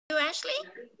Ashley?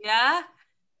 Yeah.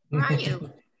 Where are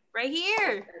you? Right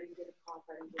here.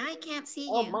 I can't see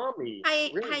you. Oh, mommy.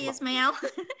 Hi, Really, hi, mommy? Ismael.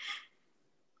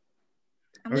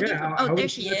 I'm Okay, looking for. Oh, there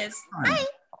she is. Hi.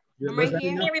 I'm right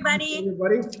here. Hey, everybody.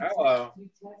 Hello.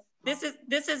 This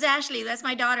is Ashley. That's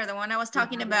my daughter, the one I was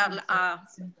talking about.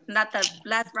 Not the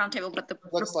last round table, but the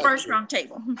Looks first like round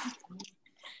table.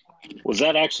 Was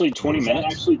that actually 20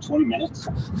 minutes?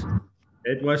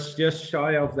 It was just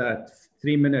shy of that,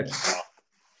 3 minutes.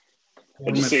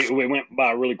 I just see it went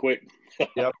by really quick.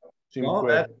 Yep.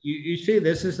 Well, you see,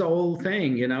 this is the whole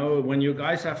thing, you know, when you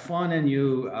guys have fun and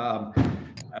you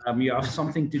have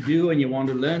something to do and you want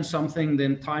to learn something,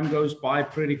 then time goes by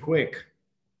pretty quick.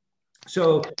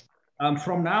 So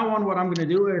from now on, what I'm going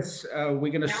to do is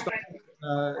we're going to start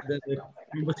the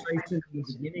conversation in the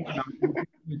beginning. And I'm going to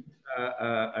give you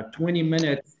 20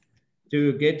 minutes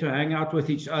to get to hang out with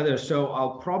each other. So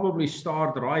I'll probably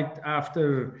start right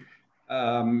after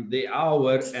the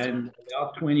hour and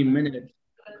about 20 minutes.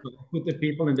 So put the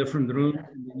people in different rooms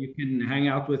and then you can hang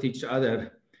out with each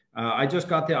other. I just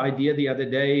got the idea the other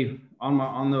day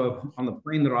on the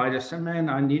plane ride. I said, man,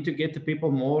 I need to get the people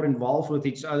more involved with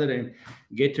each other and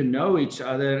get to know each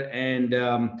other.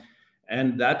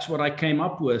 And that's what I came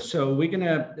up with. So we're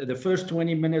gonna, the first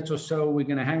 20 minutes or so, we're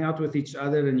gonna hang out with each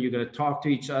other and you're gonna talk to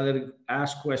each other,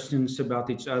 ask questions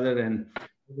about each other. And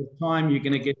over time, you're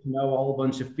gonna get to know a whole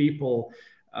bunch of people.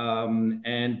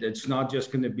 And it's not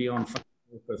just gonna be on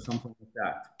Facebook or something like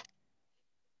that.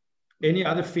 Any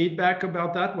other feedback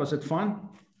about that? Was it fun?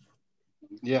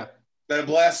 Yeah. Been a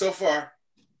blast so far.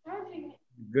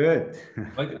 Good.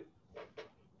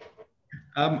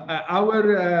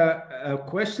 Our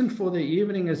question for the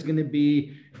evening is going to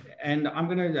be, and I'm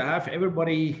going to have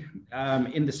everybody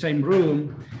in the same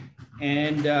room.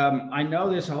 And I know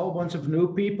there's a whole bunch of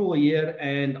new people here,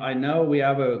 and I know we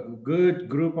have a good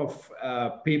group of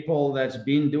people that's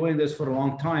been doing this for a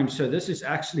long time. So this is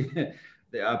actually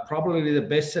probably the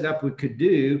best setup we could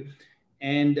do.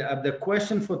 And the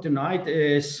question for tonight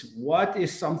is, what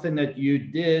is something that you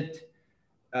did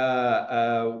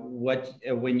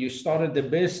when you started the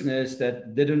business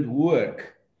that didn't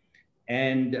work?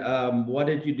 And what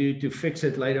did you do to fix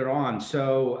it later on?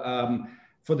 So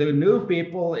for the new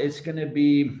people, it's going to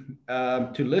be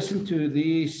to listen to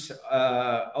these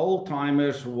old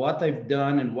timers, what they've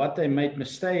done and what they made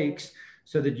mistakes,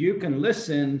 so that you can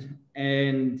listen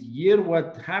and hear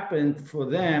what happened for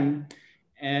them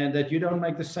and that you don't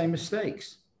make the same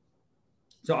mistakes.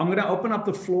 So I'm going to open up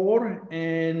the floor,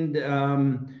 and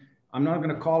I'm not going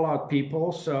to call out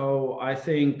people. So I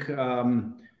think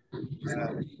that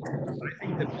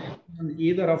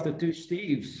either of the two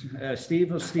Steves,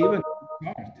 Steve or Steven.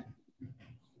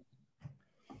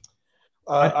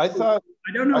 I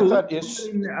don't know. I thought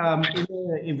in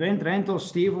the event rental,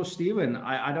 Steve or Steven.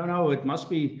 I don't know. It must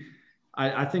be.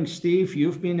 I think Steve,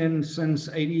 you've been in since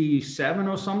 '87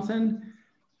 or something.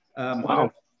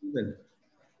 Wow.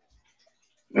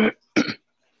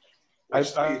 I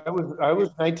was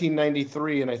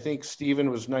 1993, and I think Steven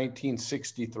was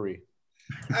 1963.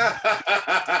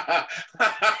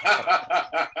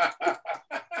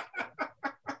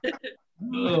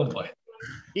 Oh boy.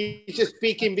 He's just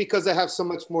speaking because I have so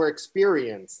much more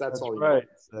experience. That's all. Right.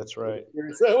 That's right.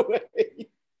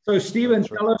 So Steven,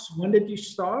 tell us, when did you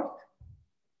start?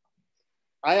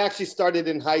 I actually started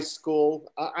in high school.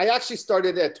 I actually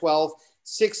started at 12.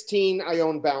 16, I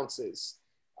owned bounces.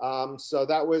 So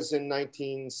that was in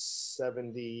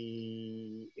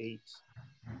 1978,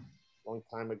 long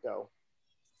time ago.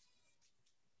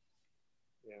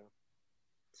 Yeah.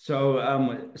 So,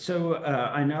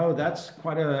 I know that's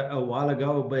quite a while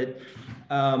ago, but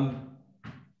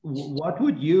what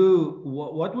would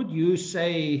you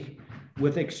say,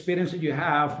 with the experience that you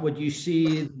have, what you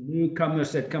see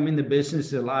newcomers that come in the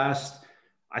business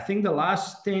I think the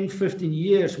last 10, 15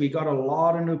 years, we got a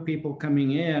lot of new people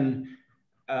coming in.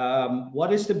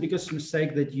 What is the biggest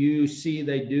mistake that you see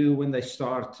they do when they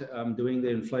start doing the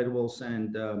inflatables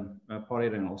and party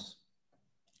rentals?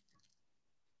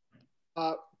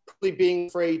 Probably being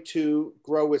afraid to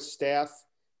grow with staff,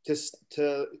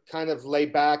 to kind of lay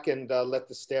back and let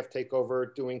the staff take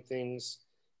over doing things.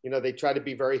 You know, they try to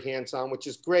be very hands-on, which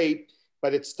is great,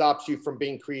 but it stops you from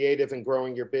being creative and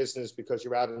growing your business because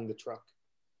you're out in the truck.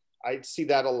 I see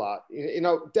that a lot. You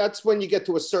know, that's when you get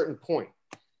to a certain point.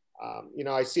 You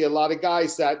know, I see a lot of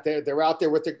guys that they're out there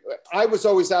with I was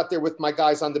always out there with my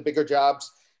guys on the bigger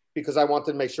jobs because I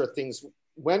wanted to make sure things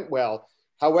went well.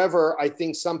 However, I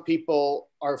think some people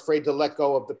are afraid to let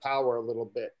go of the power a little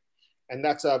bit. And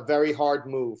that's a very hard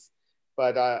move.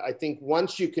 But I think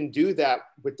once you can do that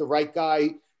with the right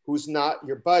guy who's not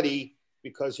your buddy,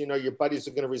 because, you know, your buddies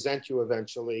are going to resent you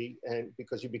eventually, and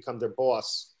because you become their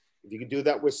boss. If you can do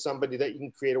that with somebody that you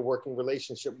can create a working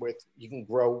relationship with, you can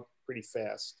grow pretty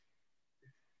fast.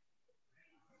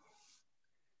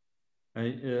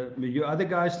 You other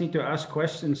guys need to ask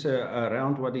questions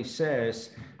around what he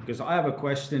says, because I have a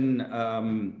question.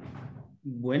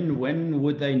 When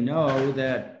would they know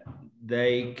that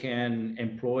they can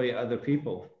employ other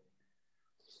people?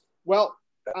 Well,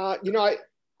 you know,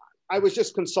 I was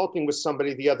just consulting with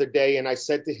somebody the other day, and I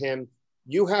said to him,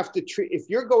 you have to treat, if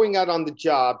you're going out on the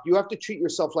job, you have to treat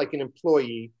yourself like an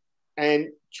employee and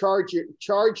charge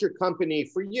your company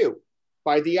for you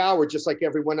by the hour, just like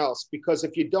everyone else. Because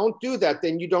if you don't do that,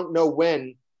 then you don't know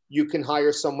when you can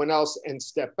hire someone else and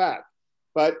step back.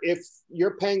 But if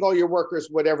you're paying all your workers,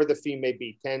 whatever the fee may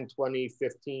be, 10, 20,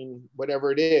 15,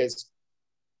 whatever it is,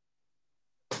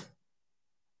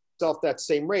 that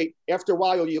same rate, after a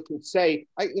while you can say,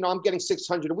 I'm getting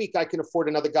 600 a week, I can afford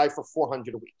another guy for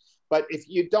 400 a week. But if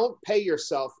you don't pay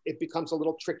yourself, it becomes a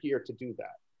little trickier to do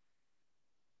that.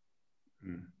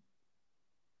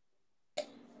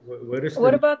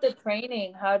 What about the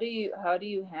training? How do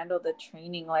you handle the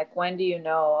training? Like, when do you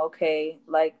know, okay,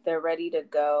 like they're ready to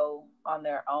go on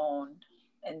their own,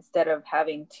 instead of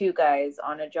having two guys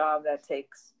on a job that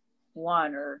takes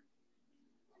one or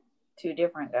two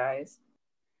different guys?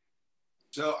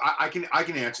 So I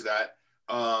can answer that.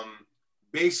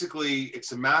 Basically,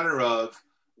 it's a matter of,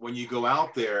 when you go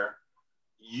out there,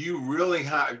 you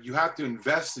have to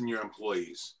invest in your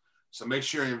employees. So make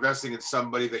sure you're investing in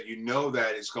somebody that you know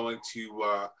that is going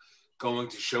to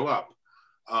show up.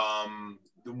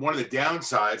 One of the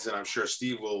downsides, and I'm sure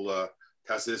Steve will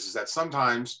test this, is that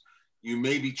sometimes you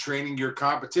may be training your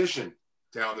competition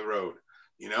down the road.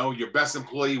 You know, your best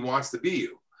employee wants to be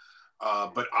you.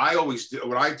 But I always do,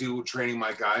 what I do training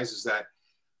my guys is that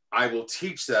I will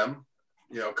teach them,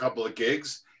 a couple of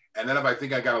gigs. And then if I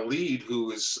think I got a lead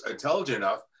who is intelligent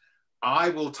enough, I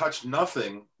will touch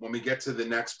nothing when we get to the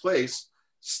next place,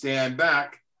 stand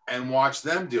back and watch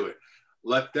them do it.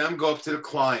 Let them go up to the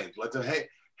client. Let them,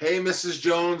 hey, Mrs.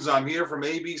 Jones, I'm here from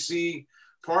ABC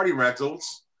Party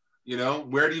Rentals.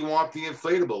 Where do you want the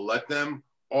inflatable? Let them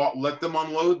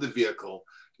unload the vehicle.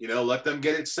 Let them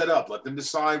get it set up. Let them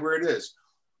decide where it is.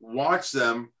 Watch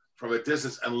them from a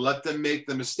distance and let them make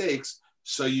the mistakes,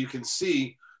 so you can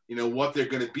see, what they're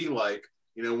going to be like,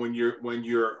 when you're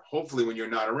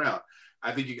not around.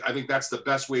 I think that's the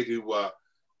best way to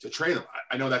train them.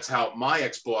 I know that's how my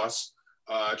ex-boss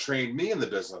trained me in the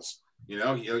business. He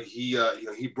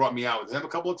brought me out with him a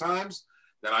couple of times.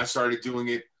 Then I started doing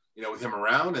it, with him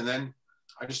around, and then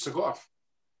I just took off.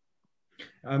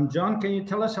 John, can you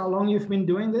tell us how long you've been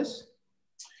doing this?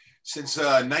 Since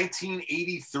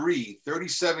 1983,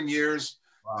 37 years.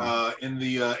 Wow. In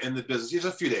the business. Just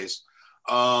a few days.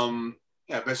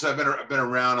 But so I've been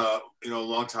around a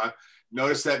long time.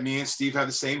 Notice that me and Steve have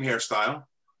the same hairstyle.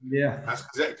 Yeah.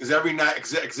 Because every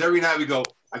night we go,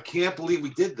 I can't believe we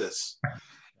did this.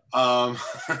 But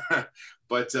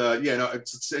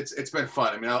it's been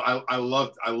fun. I mean, I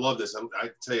love this. I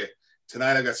tell you,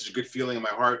 tonight I got such a good feeling in my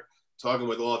heart talking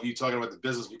with all of you, talking about the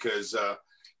business, because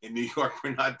in New York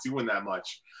we're not doing that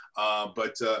much.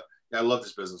 But I love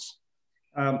this business.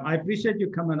 I appreciate you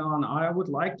coming on. I would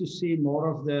like to see more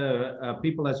of the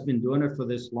people that's been doing it for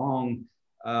this long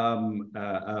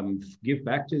give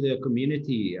back to their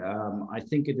community. I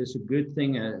think it is a good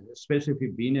thing, especially if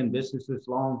you've been in business this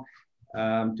long,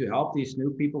 to help these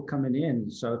new people coming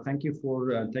in. So thank you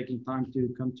for taking time to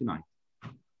come tonight.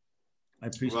 I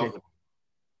appreciate it.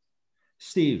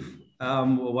 Steve,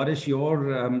 what is your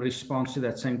response to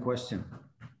that same question?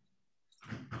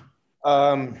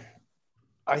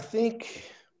 I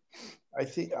think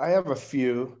I have a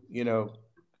few,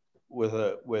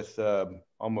 with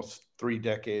almost 3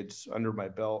 decades under my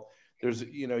belt. There's,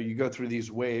 you go through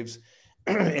these waves,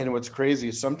 and what's crazy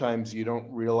is sometimes you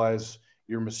don't realize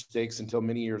your mistakes until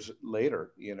many years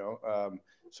later.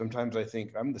 Sometimes I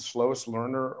think I'm the slowest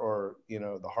learner, or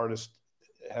the hardest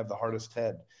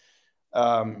head.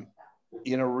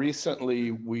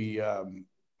 Recently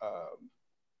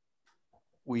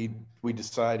we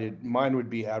decided mine would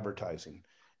be advertising.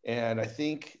 And I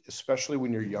think, especially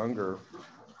when you're younger,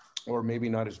 or maybe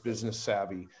not as business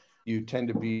savvy, you tend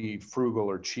to be frugal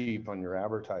or cheap on your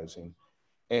advertising.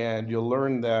 And you'll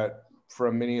learn that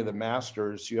from many of the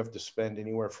masters, you have to spend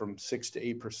anywhere from 6 to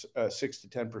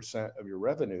 10% of your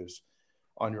revenues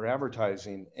on your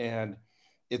advertising. And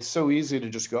it's so easy to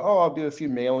just go, oh, I'll do a few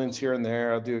mailings here and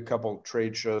there. I'll do a couple of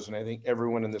trade shows. And I think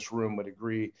everyone in this room would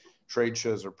agree, trade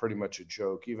shows are pretty much a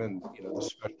joke. Even, the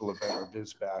special event or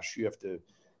Biz Bash, you have to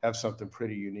have something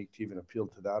pretty unique to even appeal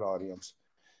to that audience.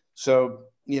 So,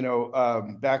 you know,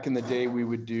 back in the day, we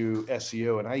would do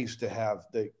SEO, and I used to have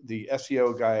the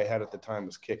SEO guy I had at the time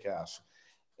was kick-ass.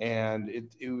 And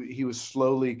he was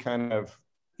slowly kind of,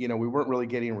 you know, we weren't really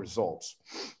getting results.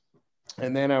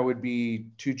 And then I would be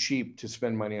too cheap to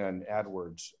spend money on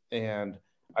AdWords. And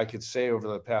I could say over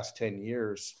the past 10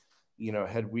 years, you know,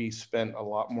 had we spent a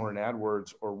lot more in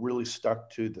AdWords or really stuck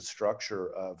to the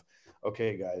structure of,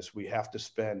 okay, guys, we have to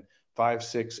spend 5,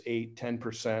 6, 8,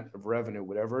 10% of revenue,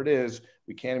 whatever it is.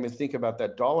 We can't even think about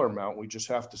that dollar amount. We just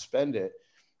have to spend it.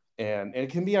 And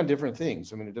it can be on different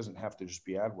things. I mean, it doesn't have to just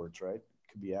be AdWords, right?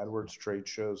 It could be AdWords, trade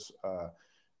shows,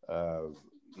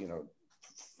 you know,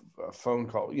 a phone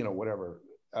call, you know, whatever.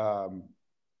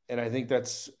 And I think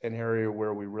that's an area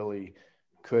where we really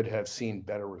could have seen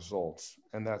better results.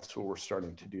 And that's what we're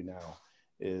starting to do now,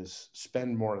 is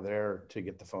spend more there to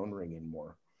get the phone ringing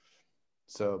more.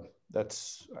 So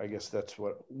that's, I guess that's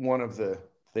what one of the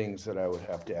things that I would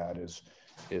have to add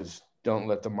is don't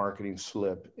let the marketing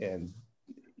slip. And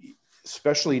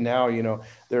especially now, you know,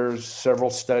 there's several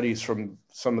studies from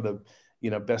some of the, you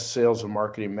know, best sales and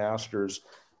marketing masters.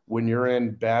 When you're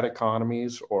in bad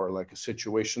economies or like a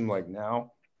situation like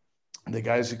now, the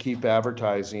guys that keep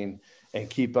advertising and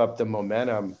keep up the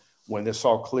momentum, when this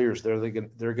all clears, they're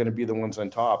going to be the ones on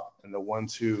top. And the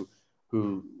ones who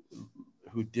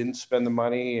didn't spend the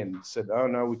money and said, oh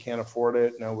no, we can't afford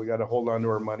it, no, we got to hold on to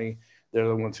our money, they're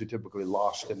the ones who typically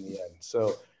lost in the end.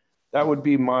 So that would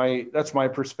be that's my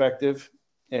perspective.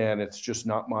 And it's just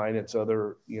not mine. It's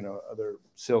other, you know, other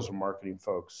sales and marketing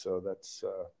folks. So that's,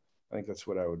 I think that's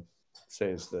what I would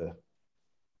say is the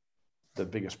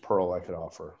biggest pearl I could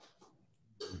offer.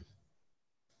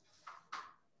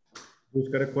 Who's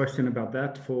got a question about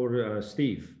that for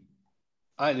Steve?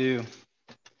 I do.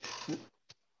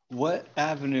 What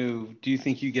avenue do you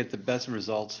think you get the best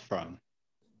results from?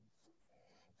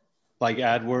 Like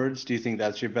AdWords, do you think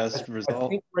that's your best result? I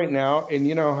think right now, and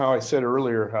you know how I said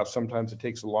earlier, how sometimes it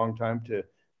takes a long time to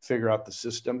figure out the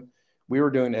system. We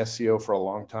were doing SEO for a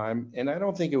long time, and I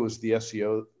don't think it was the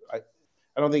SEO. I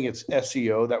don't think it's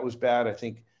SEO that was bad. I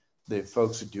think the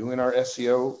folks doing our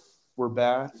SEO were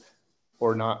bad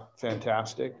or not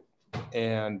fantastic.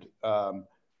 And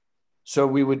so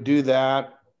we would do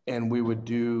that, and we would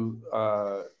do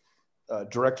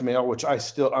direct mail, which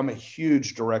I'm a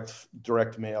huge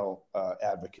direct mail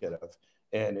advocate of.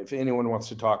 And if anyone wants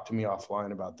to talk to me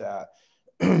offline about that,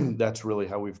 that's really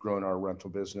how we've grown our rental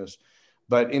business.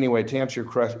 But anyway, to answer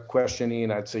your question,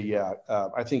 Ian, I'd say, yeah,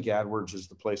 I think AdWords is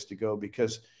the place to go,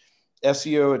 because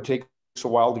SEO, it takes a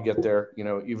while to get there. You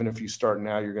know, even if you start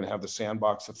now, you're going to have the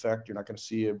sandbox effect. You're not going to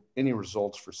see any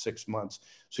results for 6 months.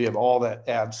 So you have all that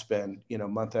ad spend, you know,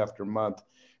 month after month.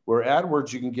 Where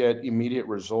AdWords, you can get immediate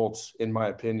results, in my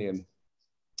opinion,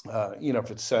 you know, if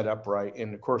it's set up right.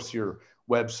 And of course, your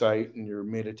website and your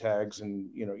meta tags and,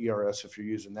 you know, ERS, if you're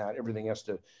using that, everything has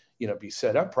to, you know, be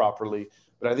set up properly.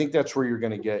 But I think that's where you're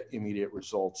going to get immediate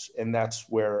results. And that's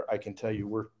where I can tell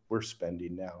you we're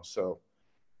spending now. So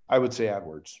I would say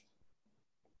AdWords.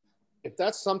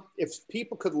 If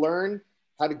people could learn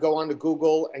how to go onto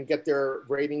Google and get their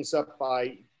ratings up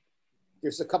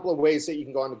there's a couple of ways that you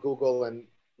can go onto Google and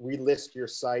relist your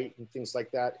site and things like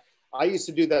that. I used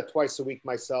to do that twice a week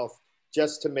myself,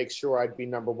 just to make sure I'd be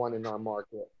 #1 in our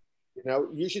market. You know,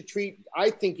 I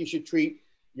think you should treat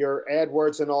your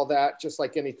AdWords and all that just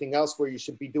like anything else, where you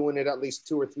should be doing it at least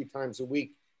 2 or 3 times a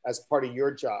week as part of your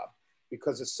job,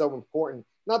 because it's so important.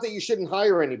 Not that you shouldn't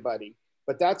hire anybody,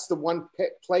 but that's the one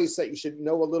place that you should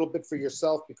know a little bit for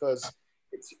yourself, because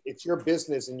it's your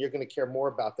business and you're going to care more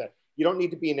about that. You don't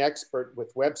need to be an expert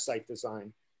with website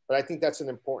design, but I think that's an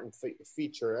important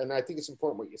feature. And I think it's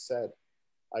important what you said.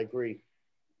 I agree.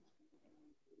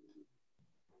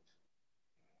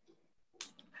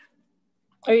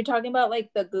 Are you talking about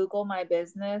like the Google My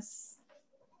Business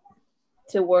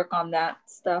to work on that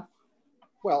stuff?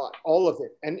 Well, all of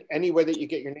it, and any way that you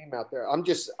get your name out there.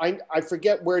 I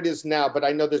forget where it is now, but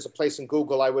I know there's a place in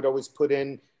Google I would always put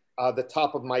in the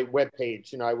top of my web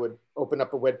page. You know, I would open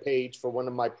up a web page for one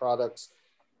of my products,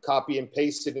 copy and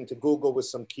paste it into Google with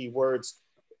some keywords,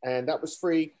 and that was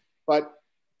free. But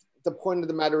the point of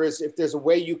the matter is, if there's a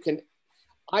way you can,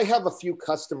 I have a few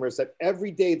customers that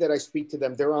every day that I speak to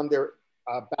them, they're on their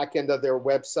back end of their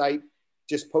website,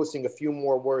 just posting a few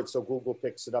more words so Google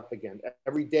picks it up again.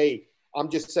 Every day, I'm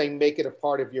just saying, make it a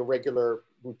part of your regular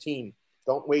routine.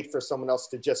 Don't wait for someone else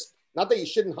to not that you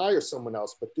shouldn't hire someone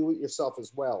else, but do it yourself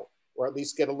as well, or at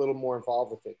least get a little more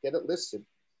involved with it. Get it listed.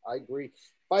 I agree.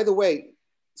 By the way,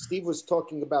 Steve was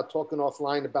talking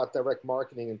offline about direct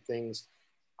marketing and things.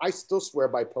 I still swear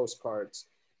by postcards.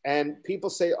 And people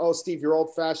say, oh, Steve, you're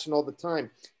old fashioned all the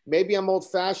time. Maybe I'm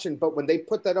old fashioned, but when they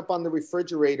put that up on the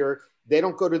refrigerator, they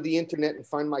don't go to the internet and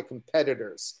find my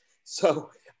competitors. So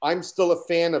I'm still a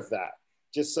fan of that,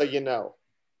 just so you know.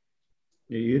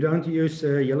 You don't use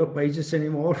Yellow Pages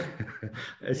anymore?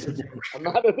 I'm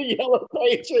out of the Yellow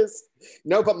Pages.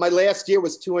 No, but my last year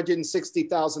was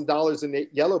 $260,000 in the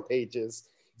Yellow Pages.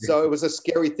 So it was a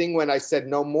scary thing when I said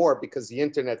no more because the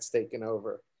internet's taken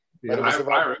over.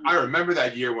 Yeah. I remember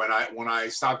that year when I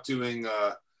stopped doing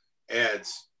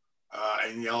ads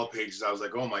in Yellow Pages. I was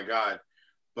like, oh my God.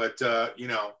 But you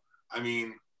know, I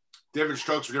mean, different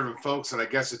strokes for different folks, and I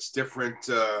guess it's different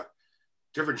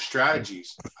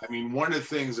strategies. I mean, one of the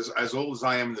things is, as old as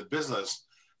I am in the business,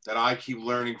 that I keep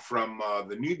learning from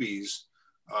the newbies,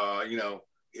 you know,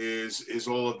 is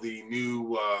all of the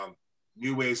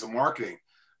new ways of marketing.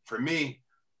 For me,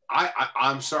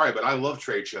 I'm sorry, but I love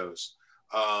trade shows.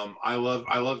 I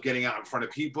love getting out in front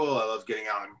of people. I love getting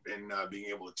out and being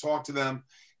able to talk to them.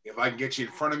 If I can get you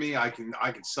in front of me, I can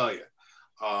sell you.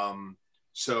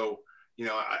 So, you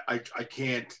know, I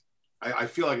can't. I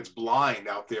feel like it's blind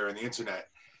out there in the internet.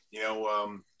 You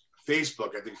know,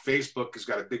 Facebook. I think Facebook has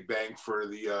got a big bang for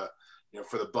the you know,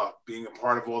 for the buck. Being a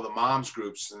part of all the moms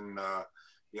groups and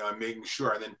you know, making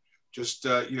sure. And then just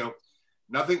you know,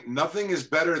 nothing is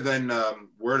better than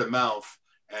word of mouth.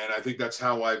 And I think that's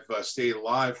how I've stayed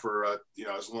alive for you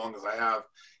know, as long as I have.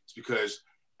 It's because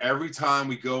every time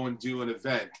we go and do an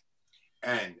event,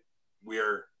 and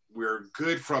we're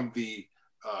good from the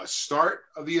start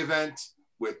of the event,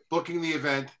 with booking the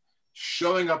event,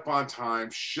 showing up on time,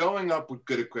 showing up with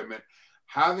good equipment,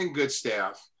 having good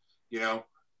staff, you know,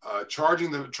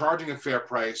 charging a fair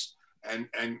price, and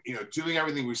you know, doing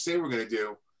everything we say we're going to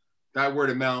do. That word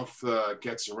of mouth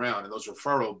gets around, and those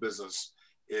referral business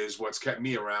is what's kept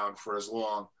me around for as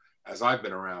long as I've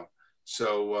been around.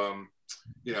 So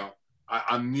you know,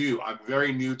 I'm new. I'm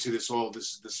very new to all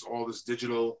this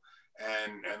digital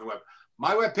and the web.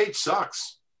 My webpage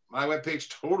sucks. My webpage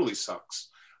totally sucks.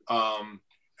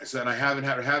 And I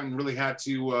haven't really had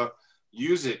to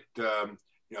use it. You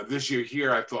know, this year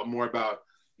here, I thought more about,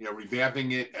 you know,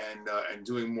 revamping it and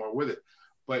doing more with it.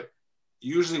 But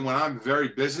usually when I'm very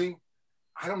busy,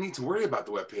 I don't need to worry about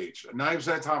the webpage. 90% of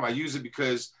the time, I use it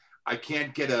because I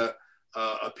can't get a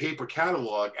paper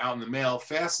catalog out in the mail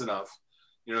fast enough.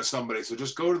 You know, somebody. So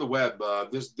just go to the web.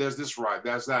 There's this ride,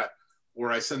 there's that,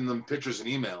 or I send them pictures and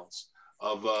emails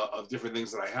of different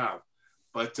things that I have.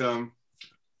 But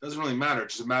doesn't really matter.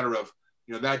 It's just a matter of,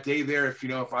 you know, that day there. If you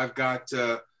know, if I've got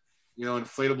you know, an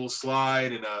inflatable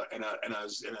slide and an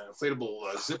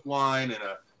inflatable zip line and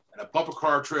a bumper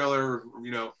car trailer,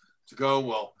 you know, to go,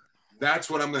 well, that's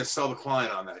what I'm going to sell the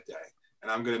client on that day,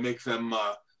 and I'm going to make them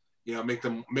you know, make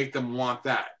them want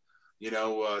that, you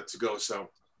know, to go. So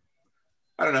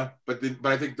I don't know, but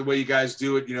I think the way you guys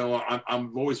do it, you know,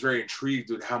 I'm always very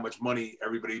intrigued with how much money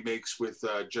everybody makes with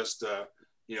just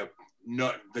you know,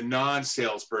 the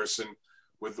non-salesperson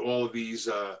with all of these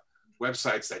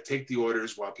websites that take the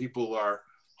orders while people are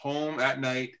home at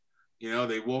night. You know,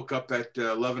 they woke up at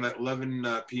 11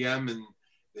 p.m. and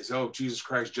they say, "Oh, Jesus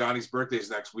Christ, Johnny's birthday is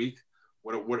next week.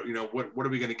 What are we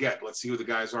going to get? Let's see who the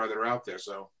guys are that are out there."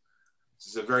 So this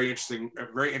is a very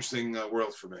interesting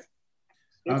world for me.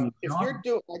 If you're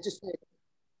doing,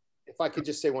 if I could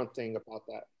just say one thing about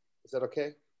that, is that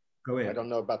okay? Go ahead. I don't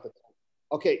know about the.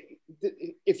 Okay,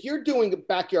 if you're doing a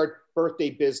backyard birthday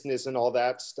business and all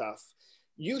that stuff,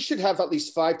 you should have at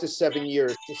least 5 to 7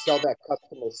 years to sell that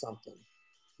customer something.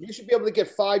 You should be able to get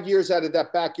 5 years out of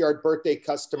that backyard birthday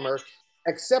customer,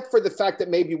 except for the fact that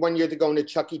maybe 1 year they're going to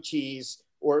Chuck E. Cheese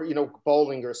or, you know,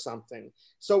 bowling or something.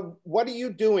 So what are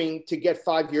you doing to get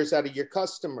 5 years out of your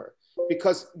customer?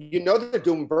 Because you know they're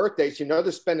doing birthdays, you know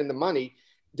they're spending the money.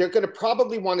 They're going to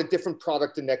probably want a different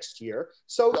product the next year.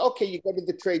 So, okay, you go to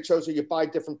the trade shows or you buy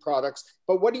different products,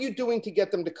 but what are you doing to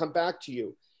get them to come back to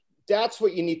you? That's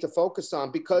what you need to focus on,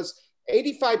 because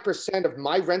 85% of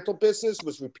my rental business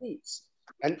was repeats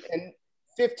and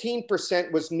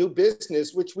 15% was new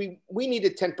business, which we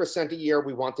needed 10% a year.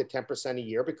 We wanted 10% a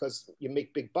year because you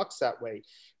make big bucks that way.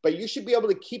 But you should be able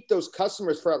to keep those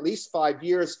customers for at least 5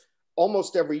 years,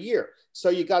 almost every year. So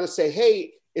you got to say,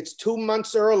 hey, it's 2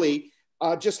 months early.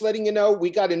 Just letting you know,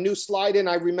 we got a new slide in.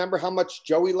 I remember how much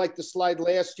Joey liked the slide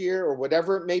last year or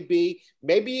whatever it may be.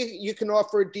 Maybe you can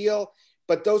offer a deal,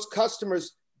 but those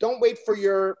customers, don't wait for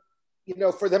your, you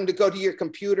know, for them to go to your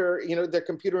computer, you know, their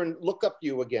computer and look up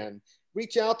you again.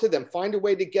 Reach out to them, find a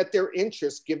way to get their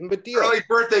interest, give them a deal. Early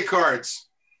birthday cards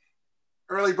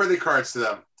to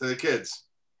them, to the kids.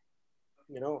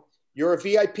 You know, you're a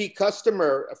VIP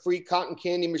customer, a free cotton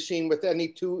candy machine with any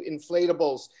 2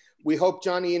 inflatables. We hope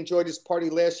Johnny enjoyed his party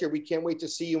last year. We can't wait to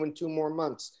see you in 2 more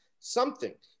months.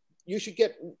 Something. You should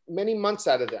get many months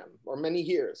out of them or many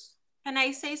years. Can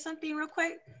I say something real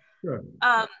quick? Sure.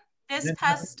 This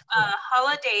past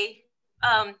holiday,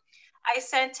 I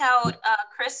sent out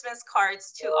Christmas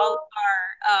cards to all of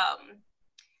our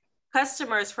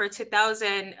customers for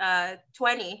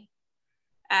 2020.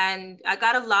 And I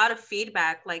got a lot of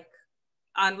feedback, like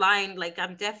online, like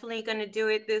I'm definitely gonna do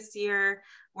it this year.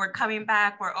 We're coming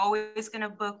back, we're always gonna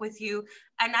book with you.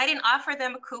 And I didn't offer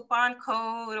them a coupon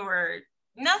code or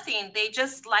nothing. They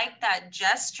just liked that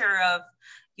gesture of,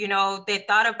 you know, they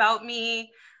thought about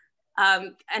me.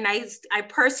 And I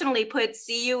personally put,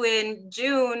 see you in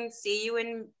June, see you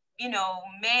in, you know,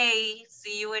 May,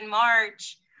 see you in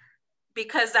March,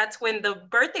 because that's when the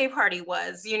birthday party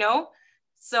was, you know?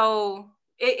 So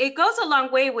it goes a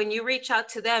long way when you reach out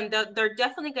to them. They're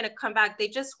definitely gonna come back. They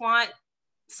just want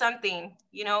something,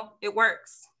 you know, it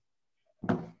works.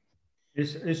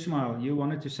 Ismail, you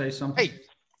wanted to say something? Hey,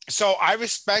 so I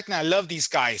respect and I love these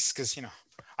guys because, you know,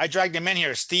 I dragged them in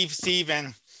here, Steve,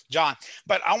 and John.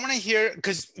 But I want to hear,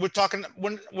 because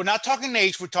we're not talking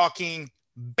age, we're talking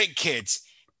big kids.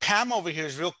 Pam over here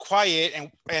is real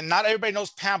quiet, and not everybody knows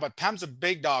Pam, but Pam's a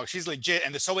big dog. She's legit,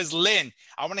 and so is Lynn.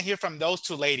 I want to hear from those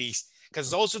 2 ladies because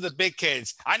those are the big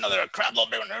kids. I know they're a crap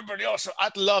load bigger than everybody else, so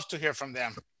I'd love to hear from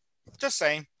them. Just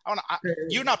saying.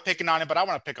 You're not picking on him, but I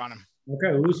want to pick on him.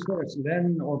 Okay, who's first,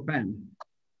 Lynn or Pam?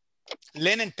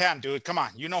 Lynn and Pam, dude, come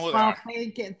on. You know who they are.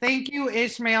 Thank you,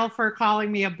 Ishmael, for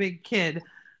calling me a big kid.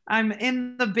 I'm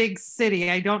in the big city.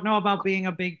 I don't know about being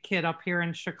a big kid up here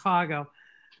in Chicago,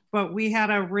 but we had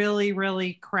a really,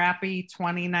 really crappy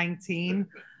 2019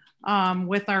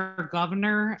 with our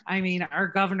governor. I mean, our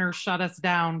governor shut us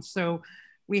down. So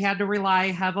we had to rely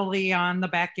heavily on the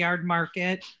backyard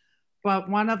market. But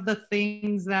one of the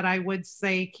things that I would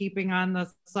say, keeping on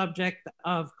the subject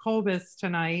of Cobus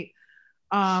tonight,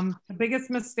 the biggest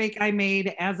mistake I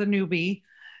made as a newbie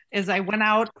is I went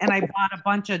out and I bought a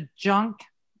bunch of junk,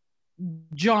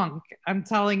 I'm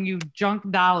telling you, junk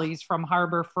dollies from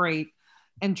Harbor Freight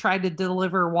and tried to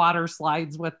deliver water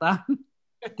slides with them.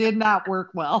 Did not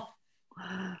work well.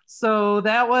 So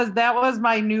that was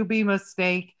my newbie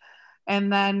mistake.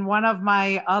 And then one of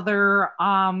my other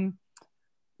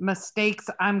mistakes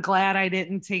I'm glad I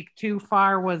didn't take too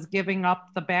far was giving up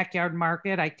the backyard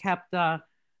market. I kept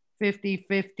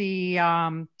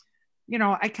 50-50, you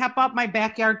know, I kept up my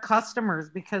backyard customers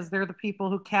because they're the people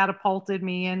who catapulted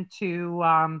me into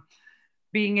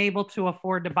being able to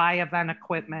afford to buy event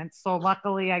equipment. So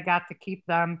luckily I got to keep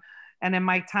them. And in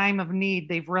my time of need,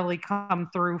 they've really come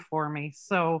through for me.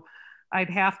 So I'd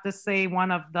have to say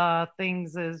one of the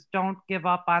things is don't give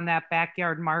up on that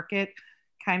backyard market,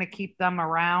 kind of keep them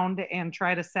around and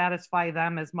try to satisfy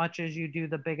them as much as you do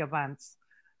the big events.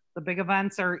 The big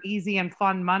events are easy and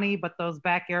fun money, but those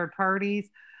backyard parties,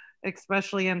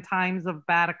 especially in times of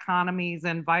bad economies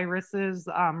and viruses,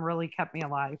 really kept me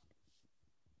alive.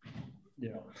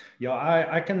 Yeah,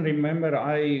 I can remember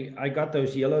I got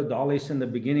those yellow dollies in the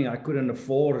beginning. I couldn't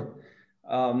afford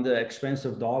the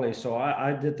expensive dollies, so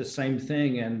I did the same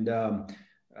thing and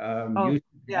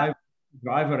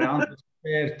drive around with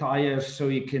spare tires so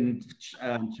you can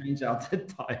change out the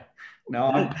tire.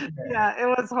 No, yeah, it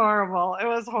was horrible. It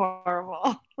was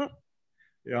horrible.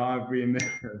 Yeah, I've been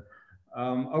there.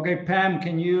 Okay, Pam,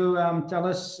 can you tell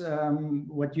us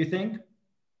what you think?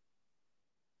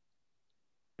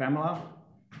 Pamela?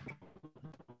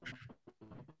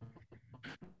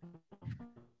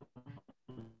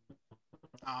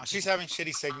 She's having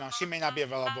shitty signal. She may not be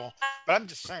available, but I'm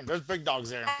just saying, there's big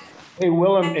dogs there. Hey,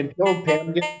 Willem, until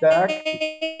Pam gets back.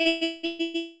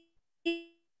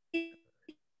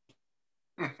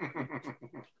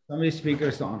 Somebody's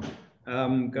speaker's on.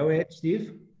 Go ahead,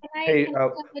 Steve. Hey,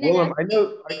 Willem, I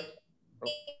know.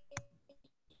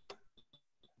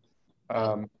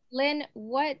 Lynn,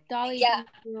 what dolly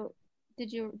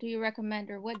do you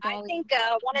recommend, or what dolly? I think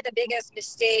one of the biggest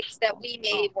mistakes that we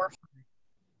made were.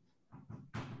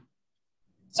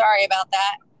 Sorry about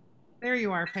that. There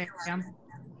you are, Pam.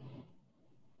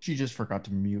 She just forgot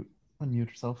to unmute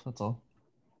herself. That's all.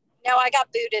 No, I got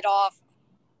booted off.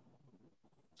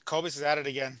 Cobus is at it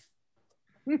again.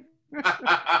 Yeah.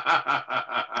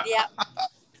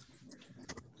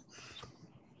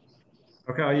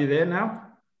 Okay, are you there now?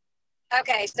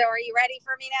 Okay, so are you ready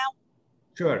for me now?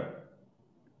 Sure.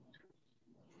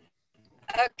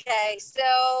 Okay,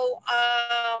 so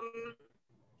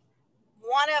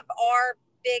one of our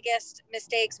biggest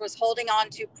mistakes was holding on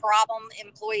to problem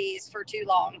employees for too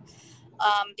long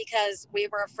because we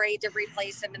were afraid to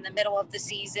replace them in the middle of the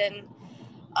season.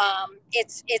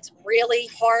 It's really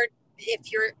hard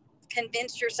if you're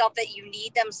convince yourself that you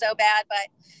need them so bad, but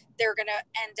they're going to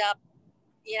end up,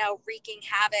 you know, wreaking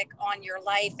havoc on your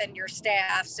life and your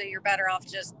staff. So you're better off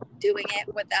just doing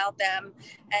it without them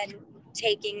and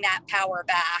taking that power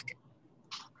back.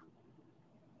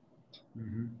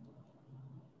 Mm-hmm.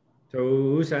 So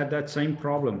who's had that same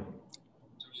problem?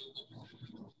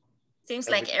 Seems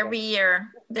like every year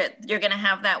that you're going to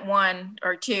have that one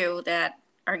or two that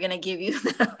are going to give you,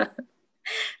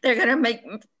 they're going to make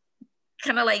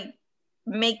kind of like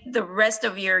make the rest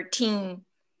of your team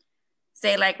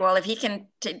say like, well, if he can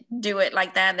do it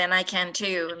like that, then I can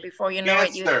too. And before you know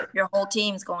it, your whole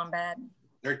team's going bad.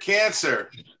 They're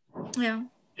cancer. Yeah.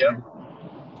 Yeah.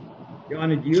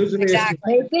 Usually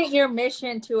exactly. Make it your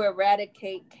mission to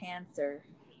eradicate cancer.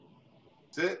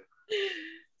 That's it.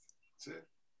 That's it.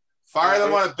 Fire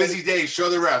them on a busy day. Show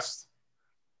the rest.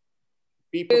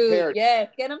 Be prepared. Dude, yes,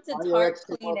 get them to Tarte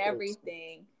clean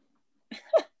everything.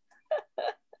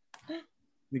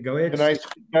 Go ahead. Can I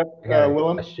speak up,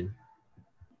 Willem?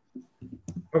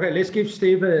 Okay, let's give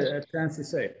Steve a chance to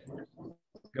say.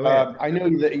 Go ahead. I know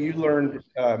that you learned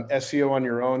SEO on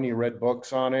your own. You read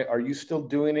books on it. Are you still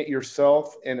doing it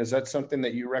yourself? And is that something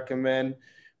that you recommend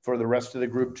for the rest of the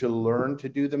group to learn to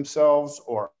do themselves,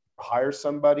 or hire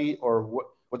somebody? Or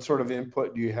what sort of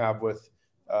input do you have with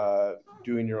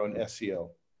doing your own SEO?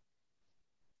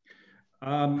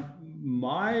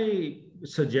 My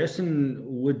suggestion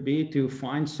would be to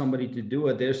find somebody to do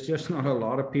it. There's just not a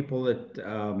lot of people that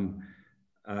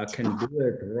can do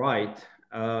it right.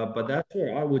 But that's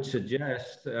what I would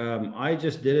suggest. I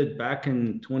just did it back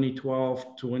in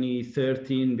 2012,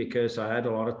 2013, because I had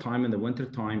a lot of time in the winter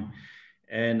time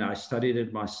and I studied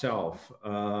it myself.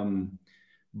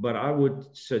 But I would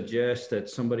suggest that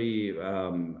somebody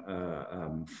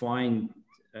find,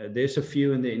 there's a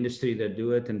few in the industry that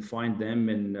do it, and find them.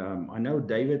 And I know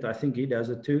David, I think he does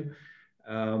it too.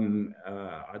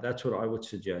 That's what I would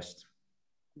suggest.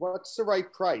 What's the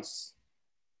right price?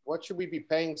 What should we be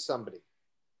paying somebody?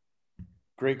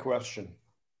 Great question.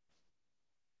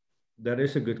 That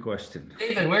is a good question.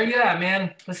 David, where are you at,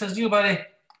 man? This is you, buddy.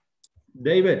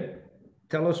 David,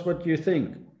 tell us what you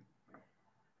think.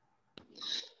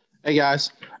 Hey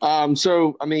guys.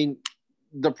 So, I mean,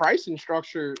 the pricing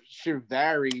structure should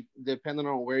vary depending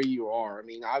on where you are. I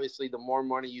mean, obviously, the more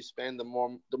money you spend, the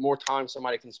more time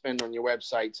somebody can spend on your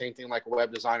website. Same thing like a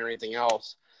web design or anything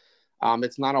else.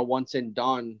 It's not a once and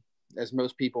done, as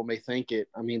most people may think it.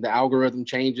 I mean, the algorithm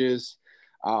changes.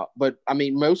 But I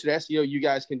mean, most of the SEO you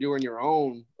guys can do on your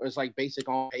own is like basic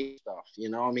on-page stuff. You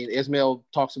know, I mean, Ismail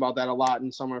talks about that a lot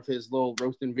in some of his little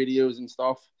roasting videos and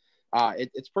stuff.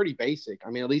 It's pretty basic.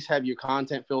 I mean, at least have your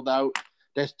content filled out.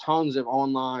 There's tons of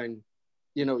online,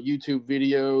 you know, YouTube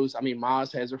videos. I mean,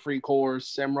 Moz has a free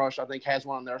course. SEMrush, I think, has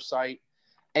one on their site.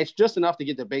 It's just enough to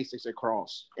get the basics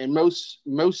across. And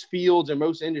most fields and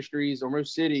most industries or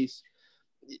most cities,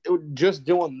 just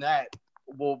doing that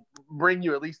will bring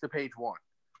you at least to page one.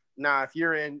 Now, if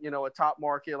you're in, you know, a top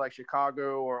market like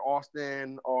Chicago or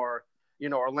Austin or, you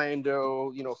know,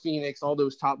 Orlando, you know, Phoenix, all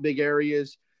those top big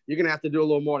areas, you're going to have to do a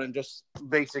little more than just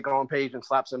basic on page and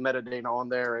slap some metadata on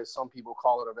there, as some people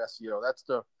call it, of SEO. That's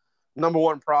the number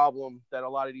one problem that a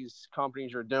lot of these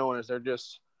companies are doing, is they're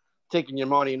just taking your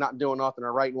money and not doing nothing,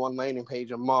 or writing one landing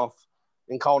page a month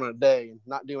and calling it a day, and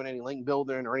not doing any link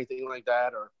building or anything like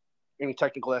that, or any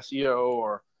technical SEO,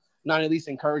 or not at least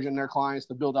encouraging their clients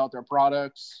to build out their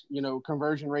products. You know,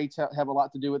 conversion rates have a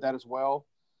lot to do with that as well.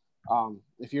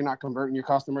 If you're not converting your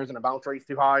customers and the bounce rate's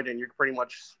too high, then you're pretty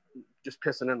much just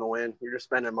pissing in the wind. You're just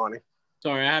spending money.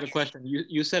 Sorry, I had a question.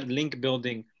 You said link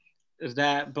building. Is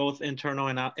that both internal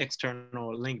and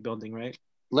external link building, right?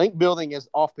 Link building is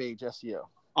off-page SEO.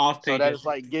 Off-page. So that is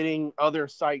like getting other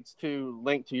sites to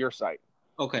link to your site.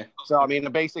 Okay. So, I mean, the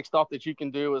basic stuff that you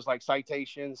can do is like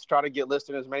citations, try to get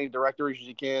listed in as many directories as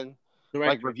you can,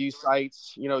 like review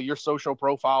sites. You know, your social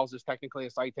profiles is technically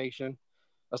a citation.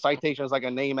 A citation is like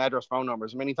a name, address, phone number.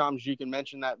 As many times as you can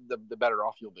mention that, the better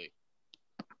off you'll be.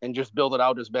 And just build it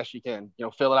out as best you can. You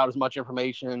know, fill it out as much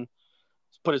information,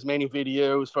 put as many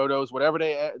videos, photos,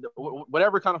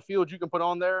 whatever kind of field you can put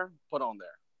on there, put on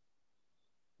there.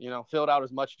 You know, fill it out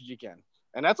as much as you can.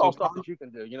 And that's all stuff that you can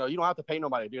do. You know, you don't have to pay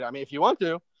nobody to do that. I mean, if you want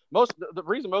to, the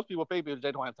reason most people pay people is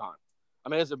they don't have time. I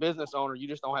mean, as a business owner, you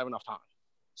just don't have enough time.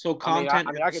 So content.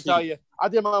 I mean, I can tell you, I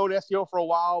did my own SEO for a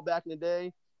while back in the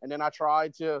day, and then I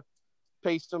tried to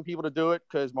pay some people to do it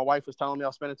because my wife was telling me I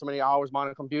was spending too many hours behind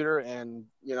a computer, and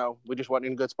you know, we just wasn't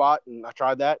in a good spot. And I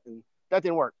tried that, and that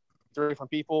didn't work. 4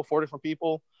 different people.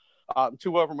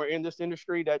 2 of them were in this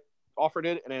industry that offered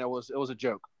it, and then it was a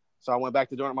joke. So I went back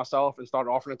to doing it myself and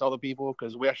started offering it to other people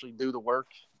because we actually do the work,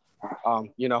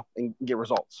 you know, and get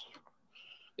results.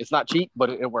 It's not cheap, but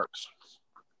it works.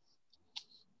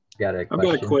 Got a question.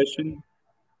 I've got a question.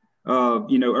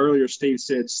 You know, earlier Steve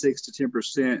said 6 to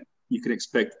 10% you can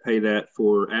expect to pay that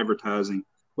for advertising.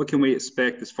 What can we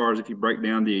expect as far as if you break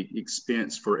down the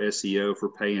expense for SEO for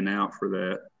paying out for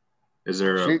that? Is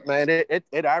there Shoot, man, it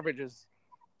averages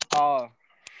for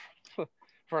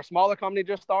a smaller company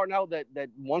just starting out that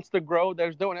wants to grow,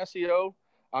 that's doing SEO.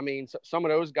 I mean, some of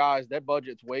those guys, their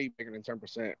budget's way bigger than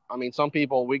 10%. I mean, some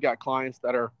people, we got clients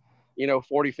that are, you know,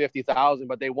 40, 50,000,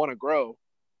 but they want to grow,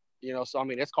 you know, so I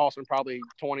mean, it's costing probably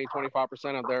 20,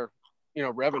 25% of their, you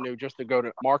know, revenue just to go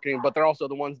to marketing, but they're also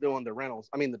the ones doing the rentals.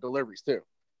 I mean, the deliveries too.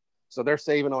 So they're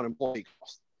saving on employee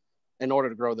costs in order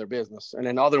to grow their business. And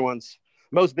then other ones,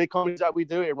 most big companies that we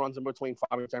do, it runs in between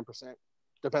 5 and 10%,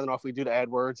 depending on if we do the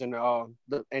AdWords and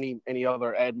any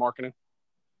other ad marketing.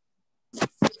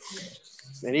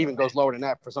 And it even goes lower than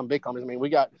that for some big companies. I mean, we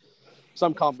got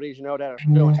some companies, you know, that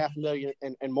are doing $500,000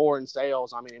 and more in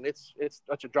sales. I mean, it's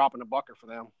such a drop in the bucket for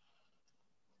them.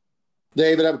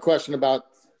 David, I have a question about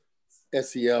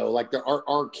SEO. Like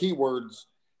our keywords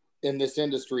in this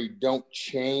industry don't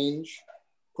change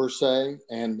per se.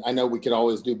 And I know we could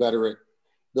always do better at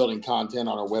building content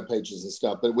on our web pages and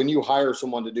stuff. But when you hire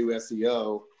someone to do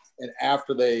SEO and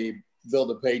after they build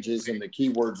the pages and the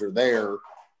keywords are there,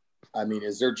 I mean,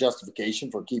 is there justification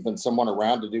for keeping someone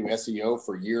around to do SEO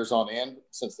for years on end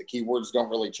since the keywords don't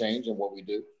really change in what we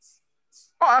do?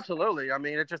 Oh, absolutely. I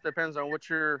mean, it just depends on what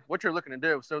you're looking to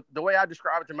do. So the way I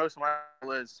describe it to most of my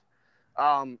people is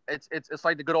it's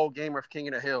like the good old game of King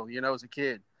of the Hill, you know, as a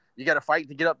kid. You got to fight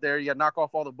to get up there. You got to knock off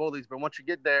all the bullies. But once you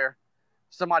get there,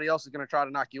 somebody else is going to try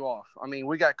to knock you off. I mean,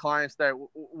 we got clients that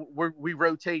we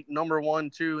rotate number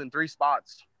 1, 2, and 3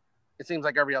 spots. It seems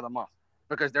like every other month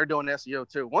because they're doing SEO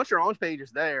too. Once your on page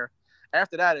is there,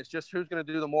 after that, it's just who's going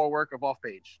to do the more work of off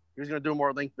page. Who's going to do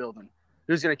more link building?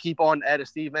 Who's going to keep on, as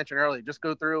Steve mentioned earlier, just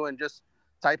go through and just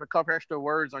type a couple extra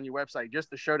words on your website just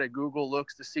to show that Google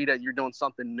looks to see that you're doing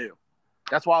something new.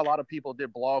 That's why a lot of people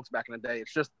did blogs back in the day.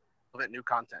 It's just new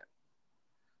content.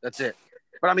 That's it.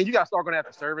 But I mean, you got to start going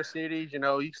after service cities. You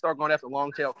know, you start going after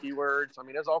long tail keywords. I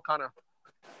mean, there's all kind of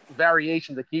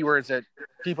variations of keywords that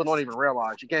people don't even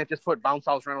realize. You can't just put bounce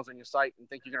house rentals on your site and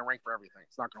think you're going to rank for everything.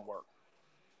 It's not going to work.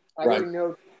 How do you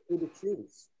know who to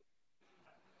choose?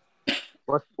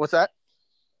 What's that?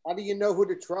 How do you know who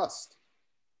to trust?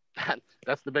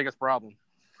 That's the biggest problem.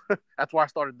 That's why I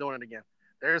started doing it again.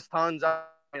 There's tons. I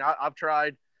mean, I've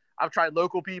tried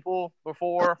local people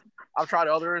before. I've tried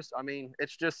others. I mean,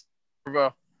 it's just,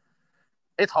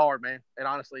 it's hard, man. It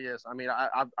honestly is. I mean,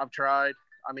 I've tried.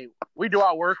 I mean, we do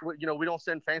our work. You know, we don't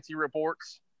send fancy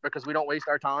reports because we don't waste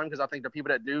our time. Because I think the people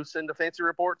that do send the fancy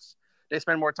reports, they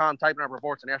spend more time typing up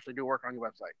reports than actually do work on your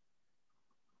website.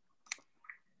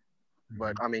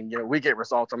 But I mean, you know, we get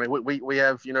results. I mean, we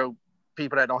have, you know,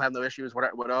 people that don't have no issues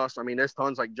with us. I mean, there's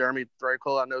tons like Jeremy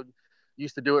Threadcool, I know,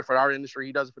 used to do it for our industry.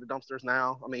 He does it for the dumpsters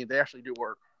now. I mean, they actually do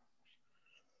work.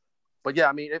 But yeah,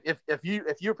 I mean,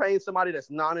 if you're paying somebody that's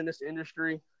not in this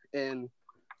industry and,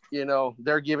 you know,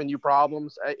 they're giving you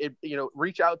problems, you know,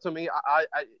 reach out to me. I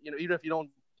you know, even if you don't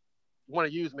want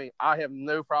to use me, I have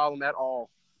no problem at all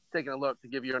taking a look to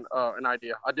give you an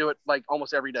idea. I do it like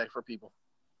almost every day for people.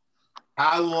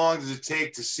 How long does it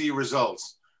take to see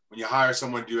results when you hire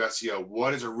someone to do SEO?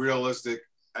 What is a realistic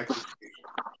expectation?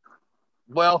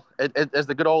 Well, as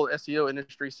the good old SEO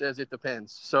industry says, it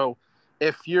depends. So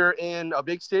if you're in a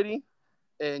big city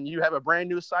and you have a brand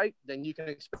new site, then you can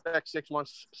expect 6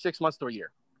 months to a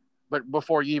year. But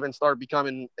before you even start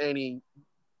becoming any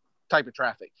type of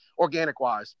traffic, organic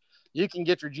wise, you can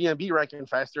get your GMB ranking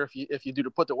faster if you do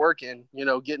to put the work in, you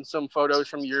know, getting some photos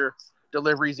from your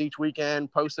deliveries each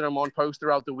weekend, posting them on posts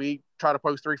throughout the week, try to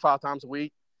post 3-5 times a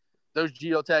week. Those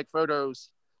geotag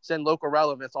photos send local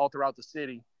relevance all throughout the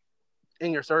city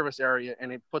in your service area,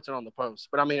 and it puts it on the post.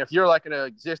 But I mean, if you're like an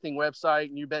existing website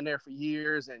and you've been there for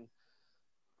years and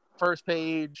first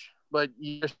page, but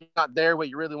you're not there where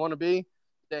you really want to be,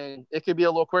 then it could be a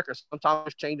little quicker.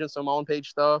 Sometimes changing some on-page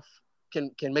stuff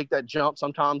can make that jump.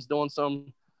 Sometimes doing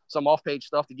some off-page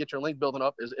stuff to get your link building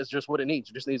up is just what it needs.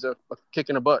 It just needs a kick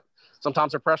in the butt.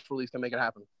 Sometimes a press release can make it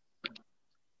happen.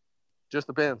 Just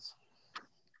depends.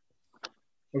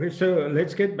 Okay, so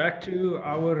let's get back to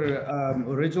our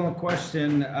original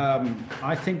question.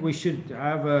 I think we should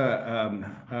have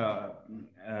a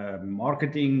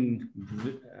marketing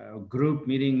group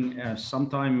meeting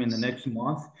sometime in the next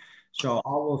month. So I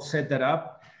will set that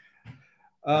up.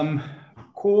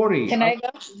 Corey. Can I go?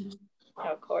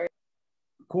 Oh, Corey.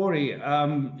 Corey,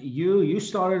 you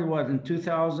started what in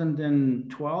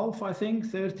 2012, I think,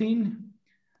 13?